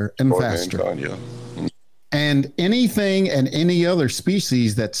other better and faster. Mankind, And anything and any other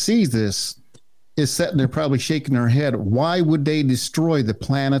species that sees this is sitting there probably shaking their head. Why would they destroy the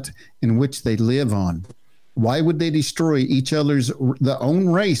planet in which they live on? Why would they destroy each other's, the own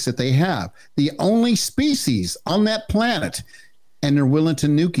race that they have, the only species on that planet, and they're willing to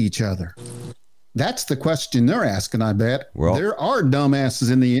nuke each other? That's the question they're asking, I bet. Well, there are dumbasses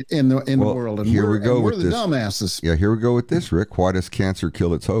in the world, and here we go with the this. Dumbasses. Yeah, here we go with this, Rick. Why does cancer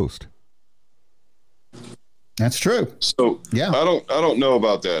kill its host? That's true. So yeah, I don't know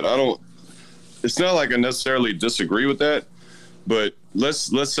about that. It's not like I necessarily disagree with that, but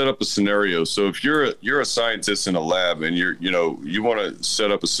let's set up a scenario. So if you're a scientist in a lab and you want to set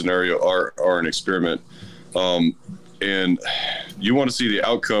up a scenario or an experiment, and you want to see the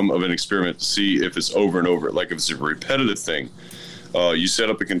outcome of an experiment to see if it's over and over, like if it's a repetitive thing. You set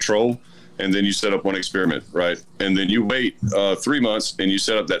up a control, and then you set up one experiment, right? And then you wait 3 months, and you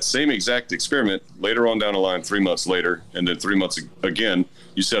set up that same exact experiment later on down the line, 3 months later, and then 3 months again,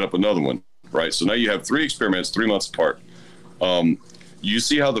 you set up another one, right? So now you have 3 experiments 3 months apart. You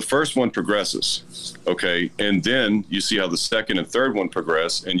see how the first one progresses, okay? And then you see how the second and third one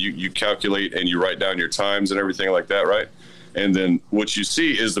progress, and you calculate and you write down your times and everything like that, right? And then what you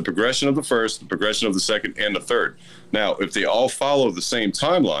see is the progression of the first, the progression of the second, and the third. Now, if they all follow the same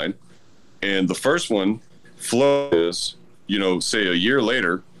timeline, and the first one flows, say a year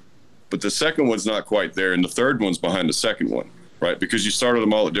later, but the second one's not quite there, and the third one's behind the second one, right? Because you started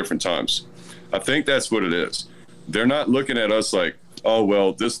them all at different times. I think that's what it is. They're not looking at us like, oh,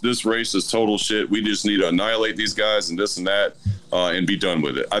 well, this race is total shit. We just need to annihilate these guys and this and that and be done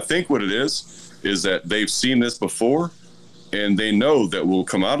with it. I think what it is that they've seen this before, and they know that we'll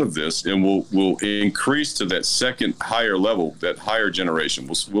come out of this and we'll increase to that second higher level, that higher generation.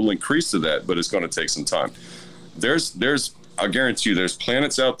 We'll increase to that, but it's going to take some time. I guarantee you, there's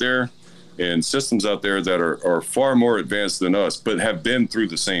planets out there and systems out there that are far more advanced than us, but have been through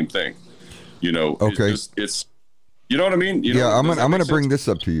the same thing. Okay. It's you know what I mean? I'm gonna bring this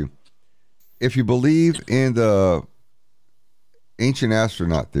up to you. If you believe in the ancient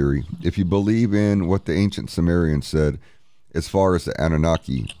astronaut theory, if you believe in what the ancient Sumerians said, as far as the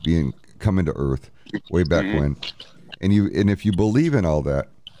Anunnaki coming to Earth way back when, and if you believe in all that,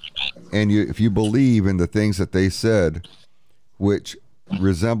 and if you believe in the things that they said, which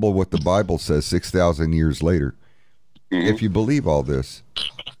resemble what the Bible says 6,000 years later, if you believe all this,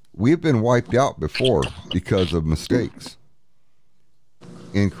 we've been wiped out before because of mistakes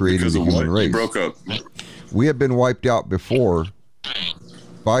in creating the human race. You broke up. We have been wiped out before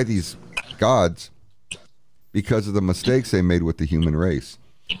by these gods because of the mistakes they made with the human race.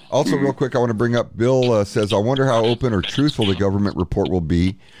 Also, real quick, I want to bring up, Bill says, I wonder how open or truthful the government report will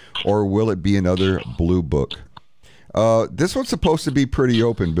be, or will it be another blue book? This one's supposed to be pretty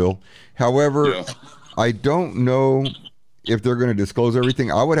open, Bill. However, I don't know if they're going to disclose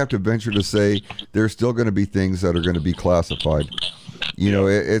everything. I would have to venture to say there's still going to be things that are going to be classified. You know,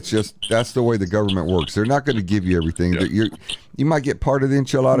 it's just that's the way the government works. They're not going to give you everything. You might get part of the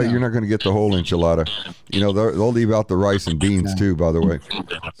enchilada. You're not going to get the whole enchilada. You know, they'll leave out the rice and beans too, by the way.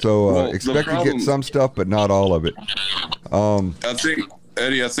 So expect to get some stuff, but not all of it. I think,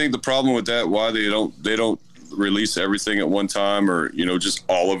 Eddie, the problem with that, why they don't release everything at one time, or just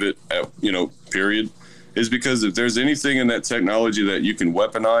all of it at period, is because if there's anything in that technology that you can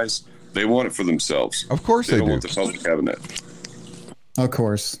weaponize, they want it for themselves. Of course they don't do. want the public having it. Of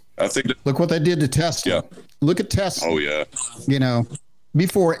course. I think look what they did to Tesla. Yeah. Look at Tesla. Oh yeah. You know,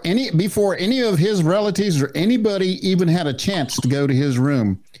 before any of his relatives or anybody even had a chance to go to his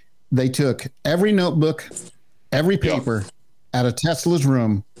room, they took every notebook, every paper out of Tesla's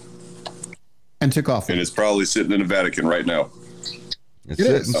room and took off. And it's probably sitting in the Vatican right now. It's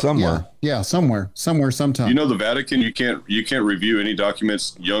sitting somewhere. Yeah, somewhere, sometime. You know, the Vatican, you can't review any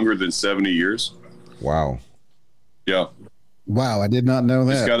documents younger than 70 years. Wow. Yeah. Wow, I did not know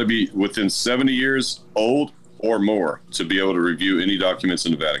that. It's got to be within 70 years old or more to be able to review any documents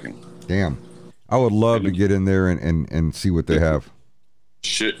in the Vatican. Damn. I would love to get in there and see what they have.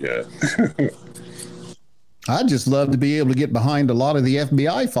 Shit, yeah. I'd just love to be able to get behind a lot of the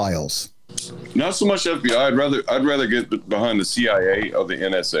FBI files. Not so much FBI. I'd rather get behind the CIA or the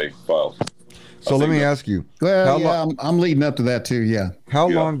NSA files. So let me ask you. Well, I'm leading up to that too. Yeah. How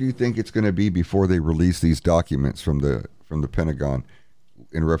long do you think it's going to be before they release these documents from the Pentagon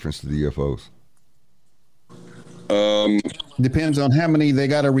in reference to the UFOs? Depends on how many they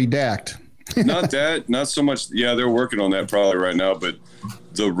got to redact. Not so much. Yeah, they're working on that probably right now. But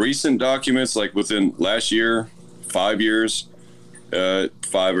the recent documents, like within last year, 5 years, 5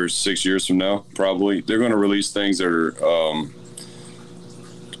 or 6 years from now, probably they're going to release things that are.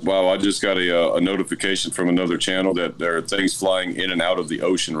 Wow, I just got a notification from another channel that there are things flying in and out of the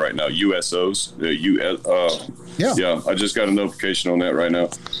ocean right now. USOs. Yeah, I just got a notification on that right now.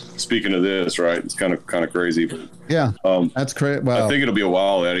 Speaking of this, right, it's kind of crazy. But, yeah, that's crazy. Wow. I think it'll be a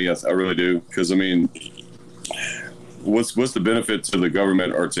while, Eddie. I really do, because I mean, what's the benefit to the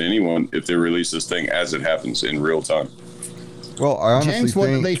government or to anyone if they release this thing as it happens in real time? Well, I honestly James, what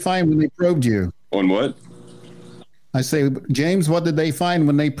did they find when they probed you? On what? I say, James, what did they find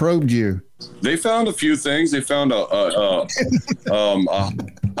when they probed you? They found a few things. They found a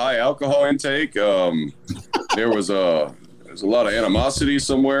high alcohol intake. There's a lot of animosity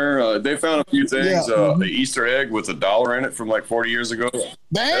somewhere. They found a few things. The Easter egg with $1 in it from like 40 years ago.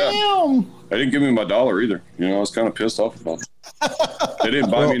 Damn! Yeah. They didn't give me my $1 either. I was kind of pissed off about it. They didn't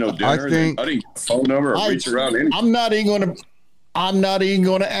buy me no dinner. I didn't get a phone number or reach around anything. I'm not even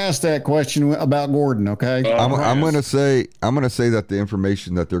going to ask that question about Gordon. Okay. I'm going to say that the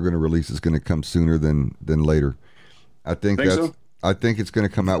information that they're going to release is going to come sooner than later. I think it's going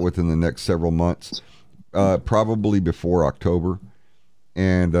to come out within the next several months, probably before October,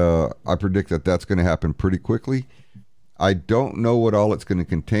 and I predict that that's going to happen pretty quickly. I don't know what all it's going to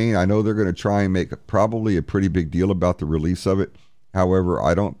contain. I know they're going to try and make probably a pretty big deal about the release of it. However,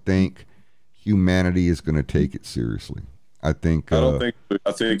 I don't think humanity is going to take it seriously. I think you're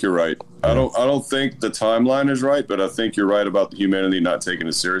right. I don't think the timeline is right, but I think you're right about the humanity not taking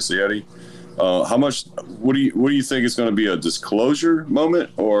it seriously, Eddie. What do you think is going to be a disclosure moment,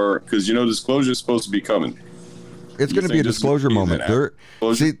 or because disclosure is supposed to be coming? It's going to be a disclosure moment.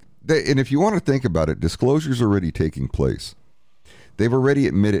 And if you want to think about it, disclosure's already taking place. They've already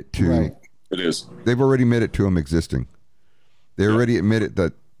admitted to right. It is. They've already admitted to them existing. They already admitted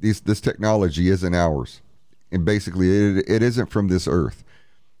that this technology isn't ours. And basically, it isn't from this earth,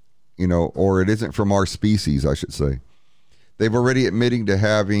 or it isn't from our species, I should say. They've already admitting to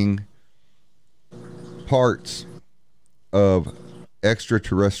having parts of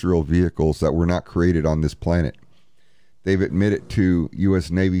extraterrestrial vehicles that were not created on this planet. They've admitted to U.S.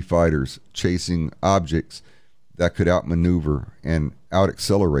 Navy fighters chasing objects that could outmaneuver and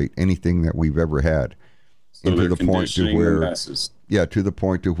out-accelerate anything that we've ever had. So and to the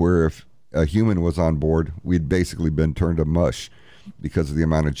point to where if a human was on board, we'd basically been turned to mush because of the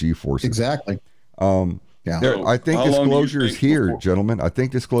amount of G-forces. Exactly. I think disclosure is here, gentlemen. I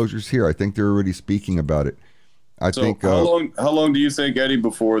think disclosure is here. I think they're already speaking about it. How long do you think, Eddie,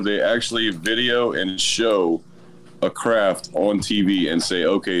 before they actually video and show a craft on TV and say,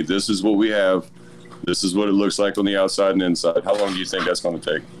 okay, this is what we have, this is what it looks like on the outside and inside? How long do you think that's going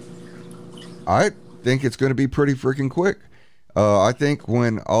to take? I think it's going to be pretty freaking quick. I think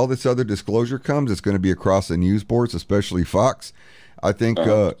when all this other disclosure comes, it's going to be across the news boards, especially Fox. I think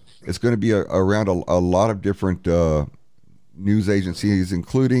it's going to be around a lot of different news agencies,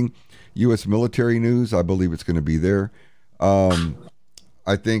 including U.S. military news. I believe it's going to be there.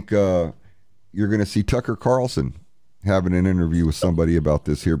 I think you're going to see Tucker Carlson having an interview with somebody about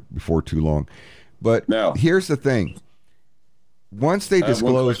this here before too long. But now, here's the thing. Once they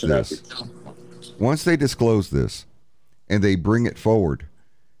disclose this and they bring it forward,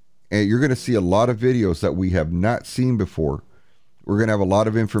 and you're going to see a lot of videos that we have not seen before. We're going to have a lot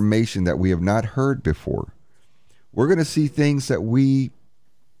of information that we have not heard before. We're going to see things that we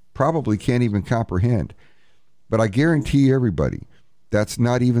probably can't even comprehend. But I guarantee everybody, that's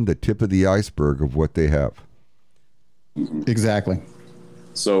not even the tip of the iceberg of what they have. Exactly.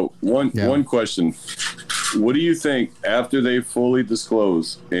 So one question. What do you think after they fully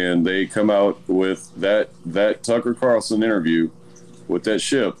disclose and they come out with that Tucker Carlson interview with that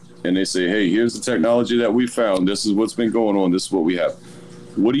ship, and they say, hey, here's the technology that we found. This is what's been going on. This is what we have.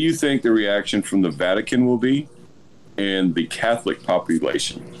 What do you think the reaction from the Vatican will be and the Catholic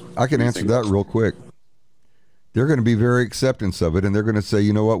population? I can answer that real quick. They're going to be very acceptance of it, and they're going to say,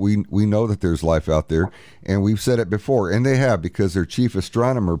 you know what, we know that there's life out there, and we've said it before, and they have, because their chief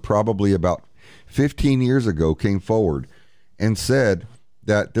astronomer probably about 15 years ago came forward and said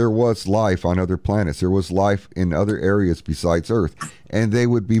that there was life on other planets. There was life in other areas besides Earth, and they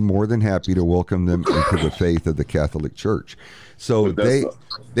would be more than happy to welcome them into the faith of the Catholic Church. So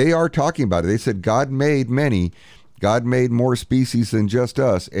they are talking about it. They said God made many. God made more species than just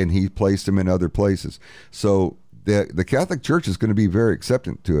us, and he placed them in other places. So the Catholic Church is going to be very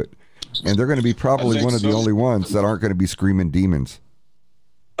acceptant to it, and they're going to be probably one of the only ones that aren't going to be screaming demons.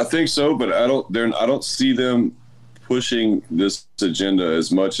 I think so, but I don't see them pushing this agenda as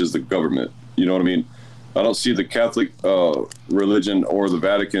much as the government. You know what I mean? I don't see the Catholic religion or the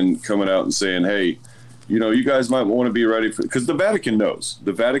Vatican coming out and saying, hey, you know, you guys might want to be ready for, because the Vatican knows.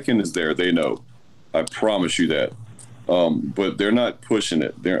 The Vatican is there. They know. I promise you that. But they're not pushing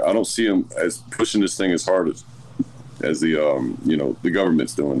it. I don't see them as pushing this thing as hard as the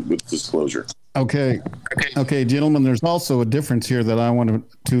government's doing with disclosure. Okay, gentlemen, there's also a difference here that I want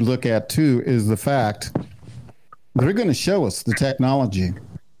to look at too, is the fact they're going to show us the technology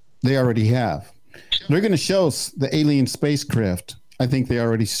they already have. They're going to show us the alien spacecraft. I think they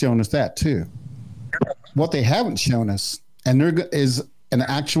already shown us that too. What they haven't shown us, and there is an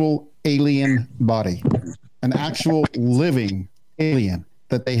actual alien body, an actual living alien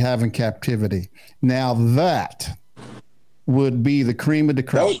that they have in captivity. Now that would be the cream of the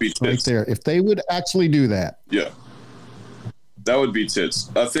crop right there. If they would actually do that. Yeah. That would be tits.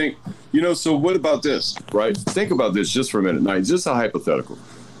 I think, so what about this, right? Think about this just for a minute. Now, just a hypothetical.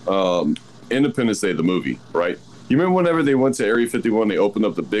 Independence Day, the movie, right? You remember whenever they went to Area 51, they opened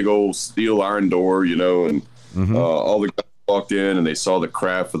up the big old steel iron door, and all the guys walked in and they saw the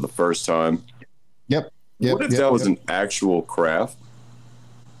craft for the first time. Yep. What if that was an actual craft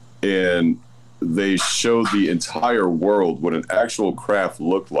and they showed the entire world what an actual craft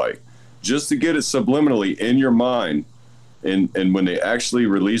looked like, just to get it subliminally in your mind? And when they actually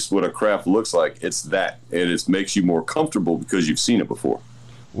release what a craft looks like, it's that, and it makes you more comfortable because you've seen it before.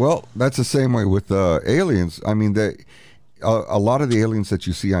 Well, that's the same way with aliens. I mean, a lot of the aliens that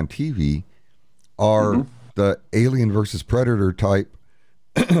you see on TV are the Alien versus Predator type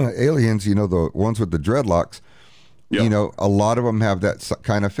aliens, the ones with the dreadlocks. Yep. A lot of them have that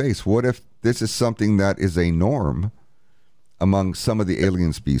kind of face. What if this is something that is a norm among some of the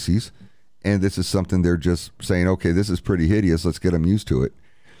alien species, and this is something they're just saying, okay, this is pretty hideous, let's get them used to it,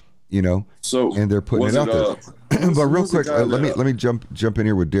 So, and they're putting it out there. But real quick, let me jump in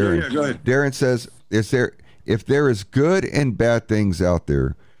here with Darren. Yeah, go ahead. Darren says, if there is good and bad things out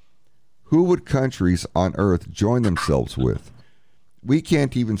there, who would countries on Earth join themselves with? We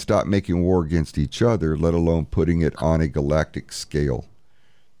can't even stop making war against each other, let alone putting it on a galactic scale.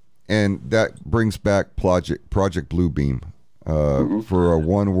 And that brings back Project Bluebeam for a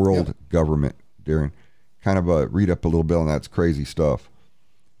one world government, Darren. Kind of read up a little bit on that. It's crazy stuff.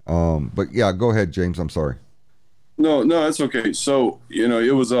 But yeah, go ahead, James. I'm sorry. No, that's okay. So,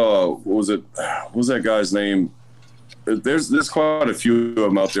 it was, what was that guy's name? There's quite a few of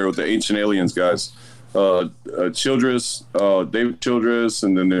them out there with the Ancient Aliens guys. Childress, David Childress,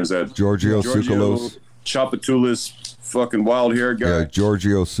 and then there's that Giorgio Tsoukalos. Chapatoulis, fucking wild hair guy. Yeah,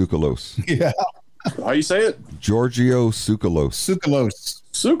 Giorgio Tsoukalos. Yeah. How you say it? Giorgio Tsoukalos.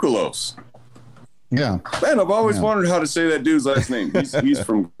 Tsoukalos. Yeah. Man, I've always wondered how to say that dude's last name. He's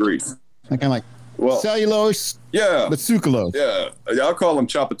from Greece. Kind of like cellulose. Yeah. But sucralose. Yeah. I'll call him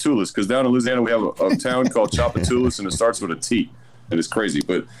Chapatoulis because down in Louisiana we have a town called Chapatoulis, and it starts with a T. And it's crazy.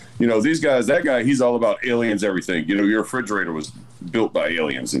 But, these guys, that guy, he's all about aliens, everything. Your refrigerator was built by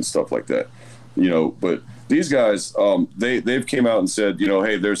aliens and stuff like that. But these guys, they've came out and said,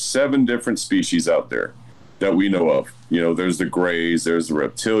 hey, there's 7 different species out there that we know of. There's the Greys, there's the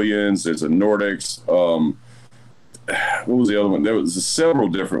Reptilians, there's the Nordics. what was the other one? There was several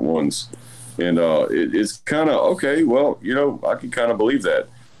different ones. And it's kind of, okay, well, I can kind of believe that.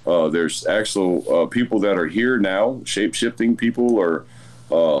 There's actual people that are here now, shape-shifting people, or,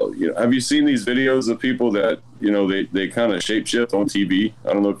 have you seen these videos of people that, they kind of shape-shift on TV?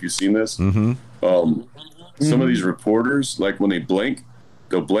 I don't know if you've seen this. Mm-hmm. Some of these reporters, like when they blink,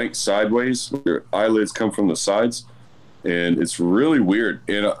 they'll blink sideways. Their eyelids come from the sides. And it's really weird.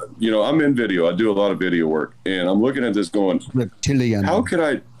 And, I'm in video. I do a lot of video work. And I'm looking at this going, reptilian. How could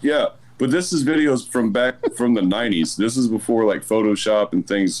I? Yeah. But this is videos from back from the 90s. This is before like Photoshop and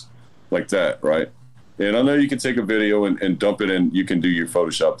things like that, right? And I know you can take a video and dump it in. You can do your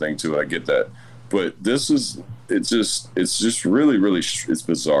Photoshop thing too. I get that. But it's just really, really, it's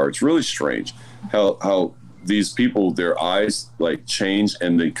bizarre. It's really strange how these people, their eyes like change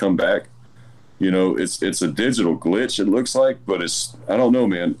and they come back. It's a digital glitch, it looks like, but I don't know,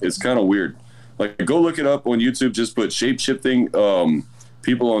 man. It's kind of weird. Like, go look it up on YouTube. Just put shape-shifting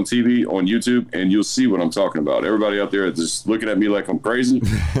people on TV on YouTube, and you'll see what I'm talking about. Everybody out there just looking at me like I'm crazy.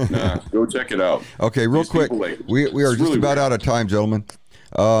 Nah, go check it out. Okay, real quick. We are just about out of time, gentlemen.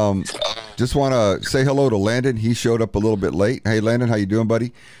 Just want to say hello to Landon. He showed up a little bit late. Hey, Landon, how you doing,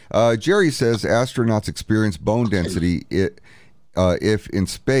 buddy? Jerry says astronauts experience bone density if in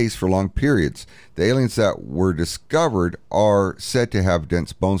space for long periods. The aliens that were discovered are said to have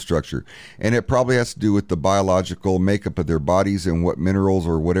dense bone structure, and it probably has to do with the biological makeup of their bodies and what minerals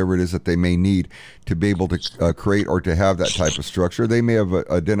or whatever it is that they may need to be able to create or to have that type of structure. They may have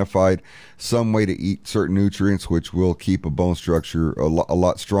identified some way to eat certain nutrients which will keep a bone structure a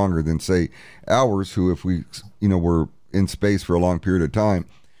lot stronger than, say, ours, who, if we were in space for a long period of time,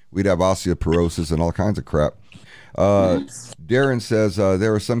 we'd have osteoporosis and all kinds of crap. Darren says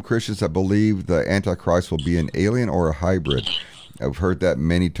there are some Christians that believe the Antichrist will be an alien or a hybrid. I've heard that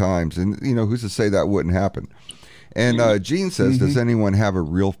many times, and who's to say that wouldn't happen? And Gene says, does anyone have a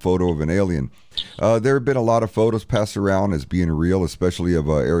real photo of an alien? There have been a lot of photos passed around as being real, especially of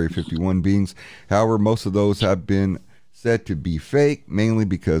Area 51 beings. However, most of those have been said to be fake, mainly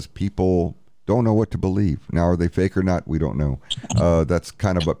because people don't know what to believe. Now, are they fake or not? We don't know. That's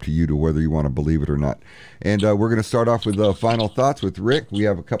kind of up to you to whether you want to believe it or not. And we're going to start off with final thoughts with Rick. We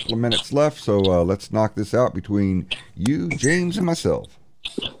have a couple of minutes left, so let's knock this out between you, James, and myself.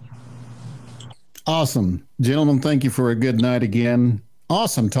 Awesome. Gentlemen, thank you for a good night again.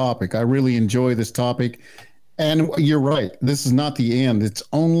 Awesome topic. I really enjoy this topic. And you're right. This is not the end. It's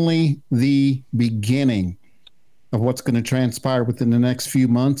only the beginning of what's going to transpire within the next few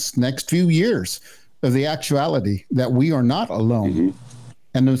months, next few years, of the actuality that we are not alone. Mm-hmm.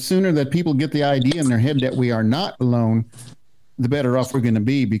 And the sooner that people get the idea in their head that we are not alone, the better off we're going to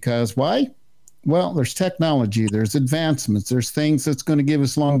be. Because why? Well, there's technology, there's advancements, there's things that's going to give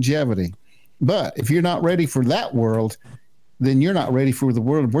us longevity. But if you're not ready for that world, then you're not ready for the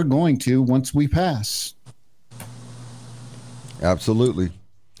world we're going to once we pass. Absolutely.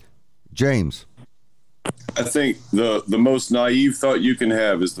 James. I think the most naive thought you can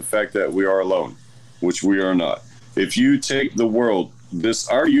have is the fact that we are alone, which we are not. If you take the world,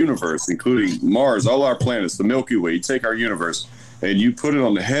 our universe, including Mars, all our planets, the Milky Way, you take our universe and you put it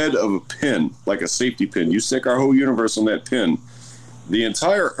on the head of a pin, like a safety pin. You stick our whole universe on that pin. The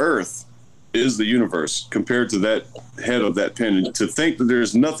entire Earth is the universe compared to that head of that pin. And to think that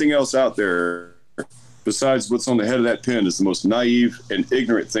there's nothing else out there besides what's on the head of that pin is the most naive and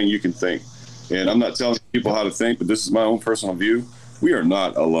ignorant thing you can think. And I'm not telling people how to think, but this is my own personal view. We are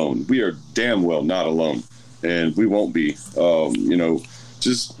not alone. We are damn well not alone. And we won't be.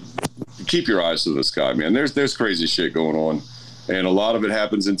 Just keep your eyes to the sky, man. There's crazy shit going on. And a lot of it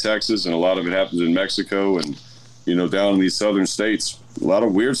happens in Texas, and a lot of it happens in Mexico, and, down in these southern states. A lot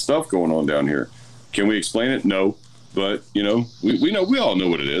of weird stuff going on down here. Can we explain it? No. But, we know, we all know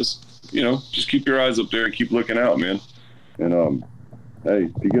what it is. Just keep your eyes up there and keep looking out, man. And, hey,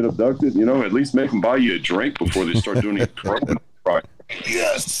 if you get abducted, at least make them buy you a drink before they start doing it. Right.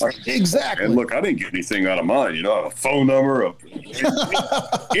 Yes, exactly. And look, I didn't get anything out of mine, a phone number,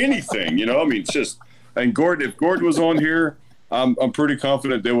 anything, just, and Gordon, if Gordon was on here, I'm pretty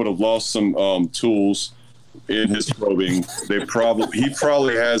confident they would have lost some tools in his probing. He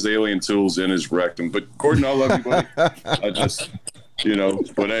probably has alien tools in his rectum, but Gordon, I love you, buddy. I just,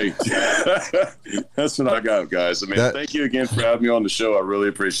 but hey, that's what I got, guys. Thank you again for having me on the show. I really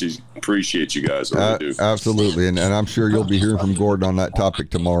appreciate you guys. I really do. Absolutely. And I'm sure you'll be hearing from Gordon on that topic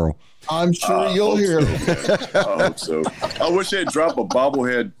tomorrow. I'm sure you'll hear. I hope so. I wish they'd drop a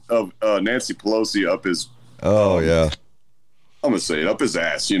bobblehead of Nancy Pelosi up his. Oh, yeah. I'm going to say it, up his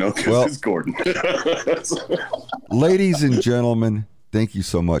ass, because it's Gordon. Ladies and gentlemen, thank you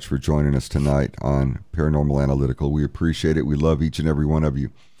so much for joining us tonight on Paranormal Analytical. We appreciate it. We love each and every one of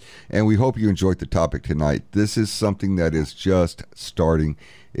you. And we hope you enjoyed the topic tonight. This is something that is just starting.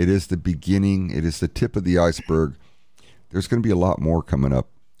 It is the beginning. It is the tip of the iceberg. There's going to be a lot more coming up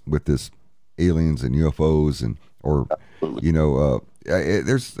with this aliens and UFOs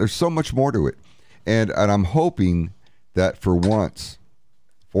there's so much more to it. And I'm hoping that for once,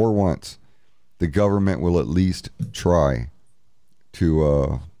 the government will at least try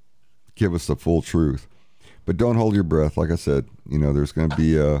to give us the full truth. But don't hold your breath. Like I said, there's going to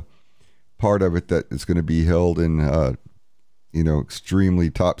be a part of it that is going to be held in, extremely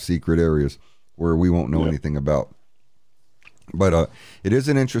top secret areas where we won't know anything about. But it is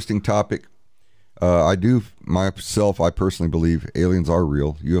an interesting topic. I personally believe aliens are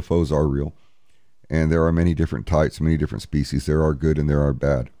real. UFOs are real. And there are many different types, many different species. There are good and there are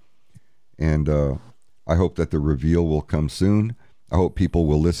bad. And I hope that the reveal will come soon. I hope people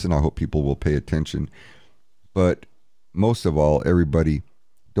will listen. I hope people will pay attention. But most of all, everybody,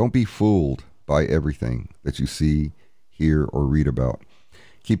 don't be fooled by everything that you see, hear, or read about.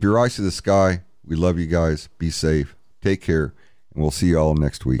 Keep your eyes to the sky. We love you guys. Be safe. Take care. And we'll see you all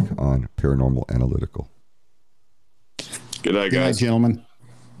next week on Paranormal Analytical. Good night, guys. Good night, gentlemen.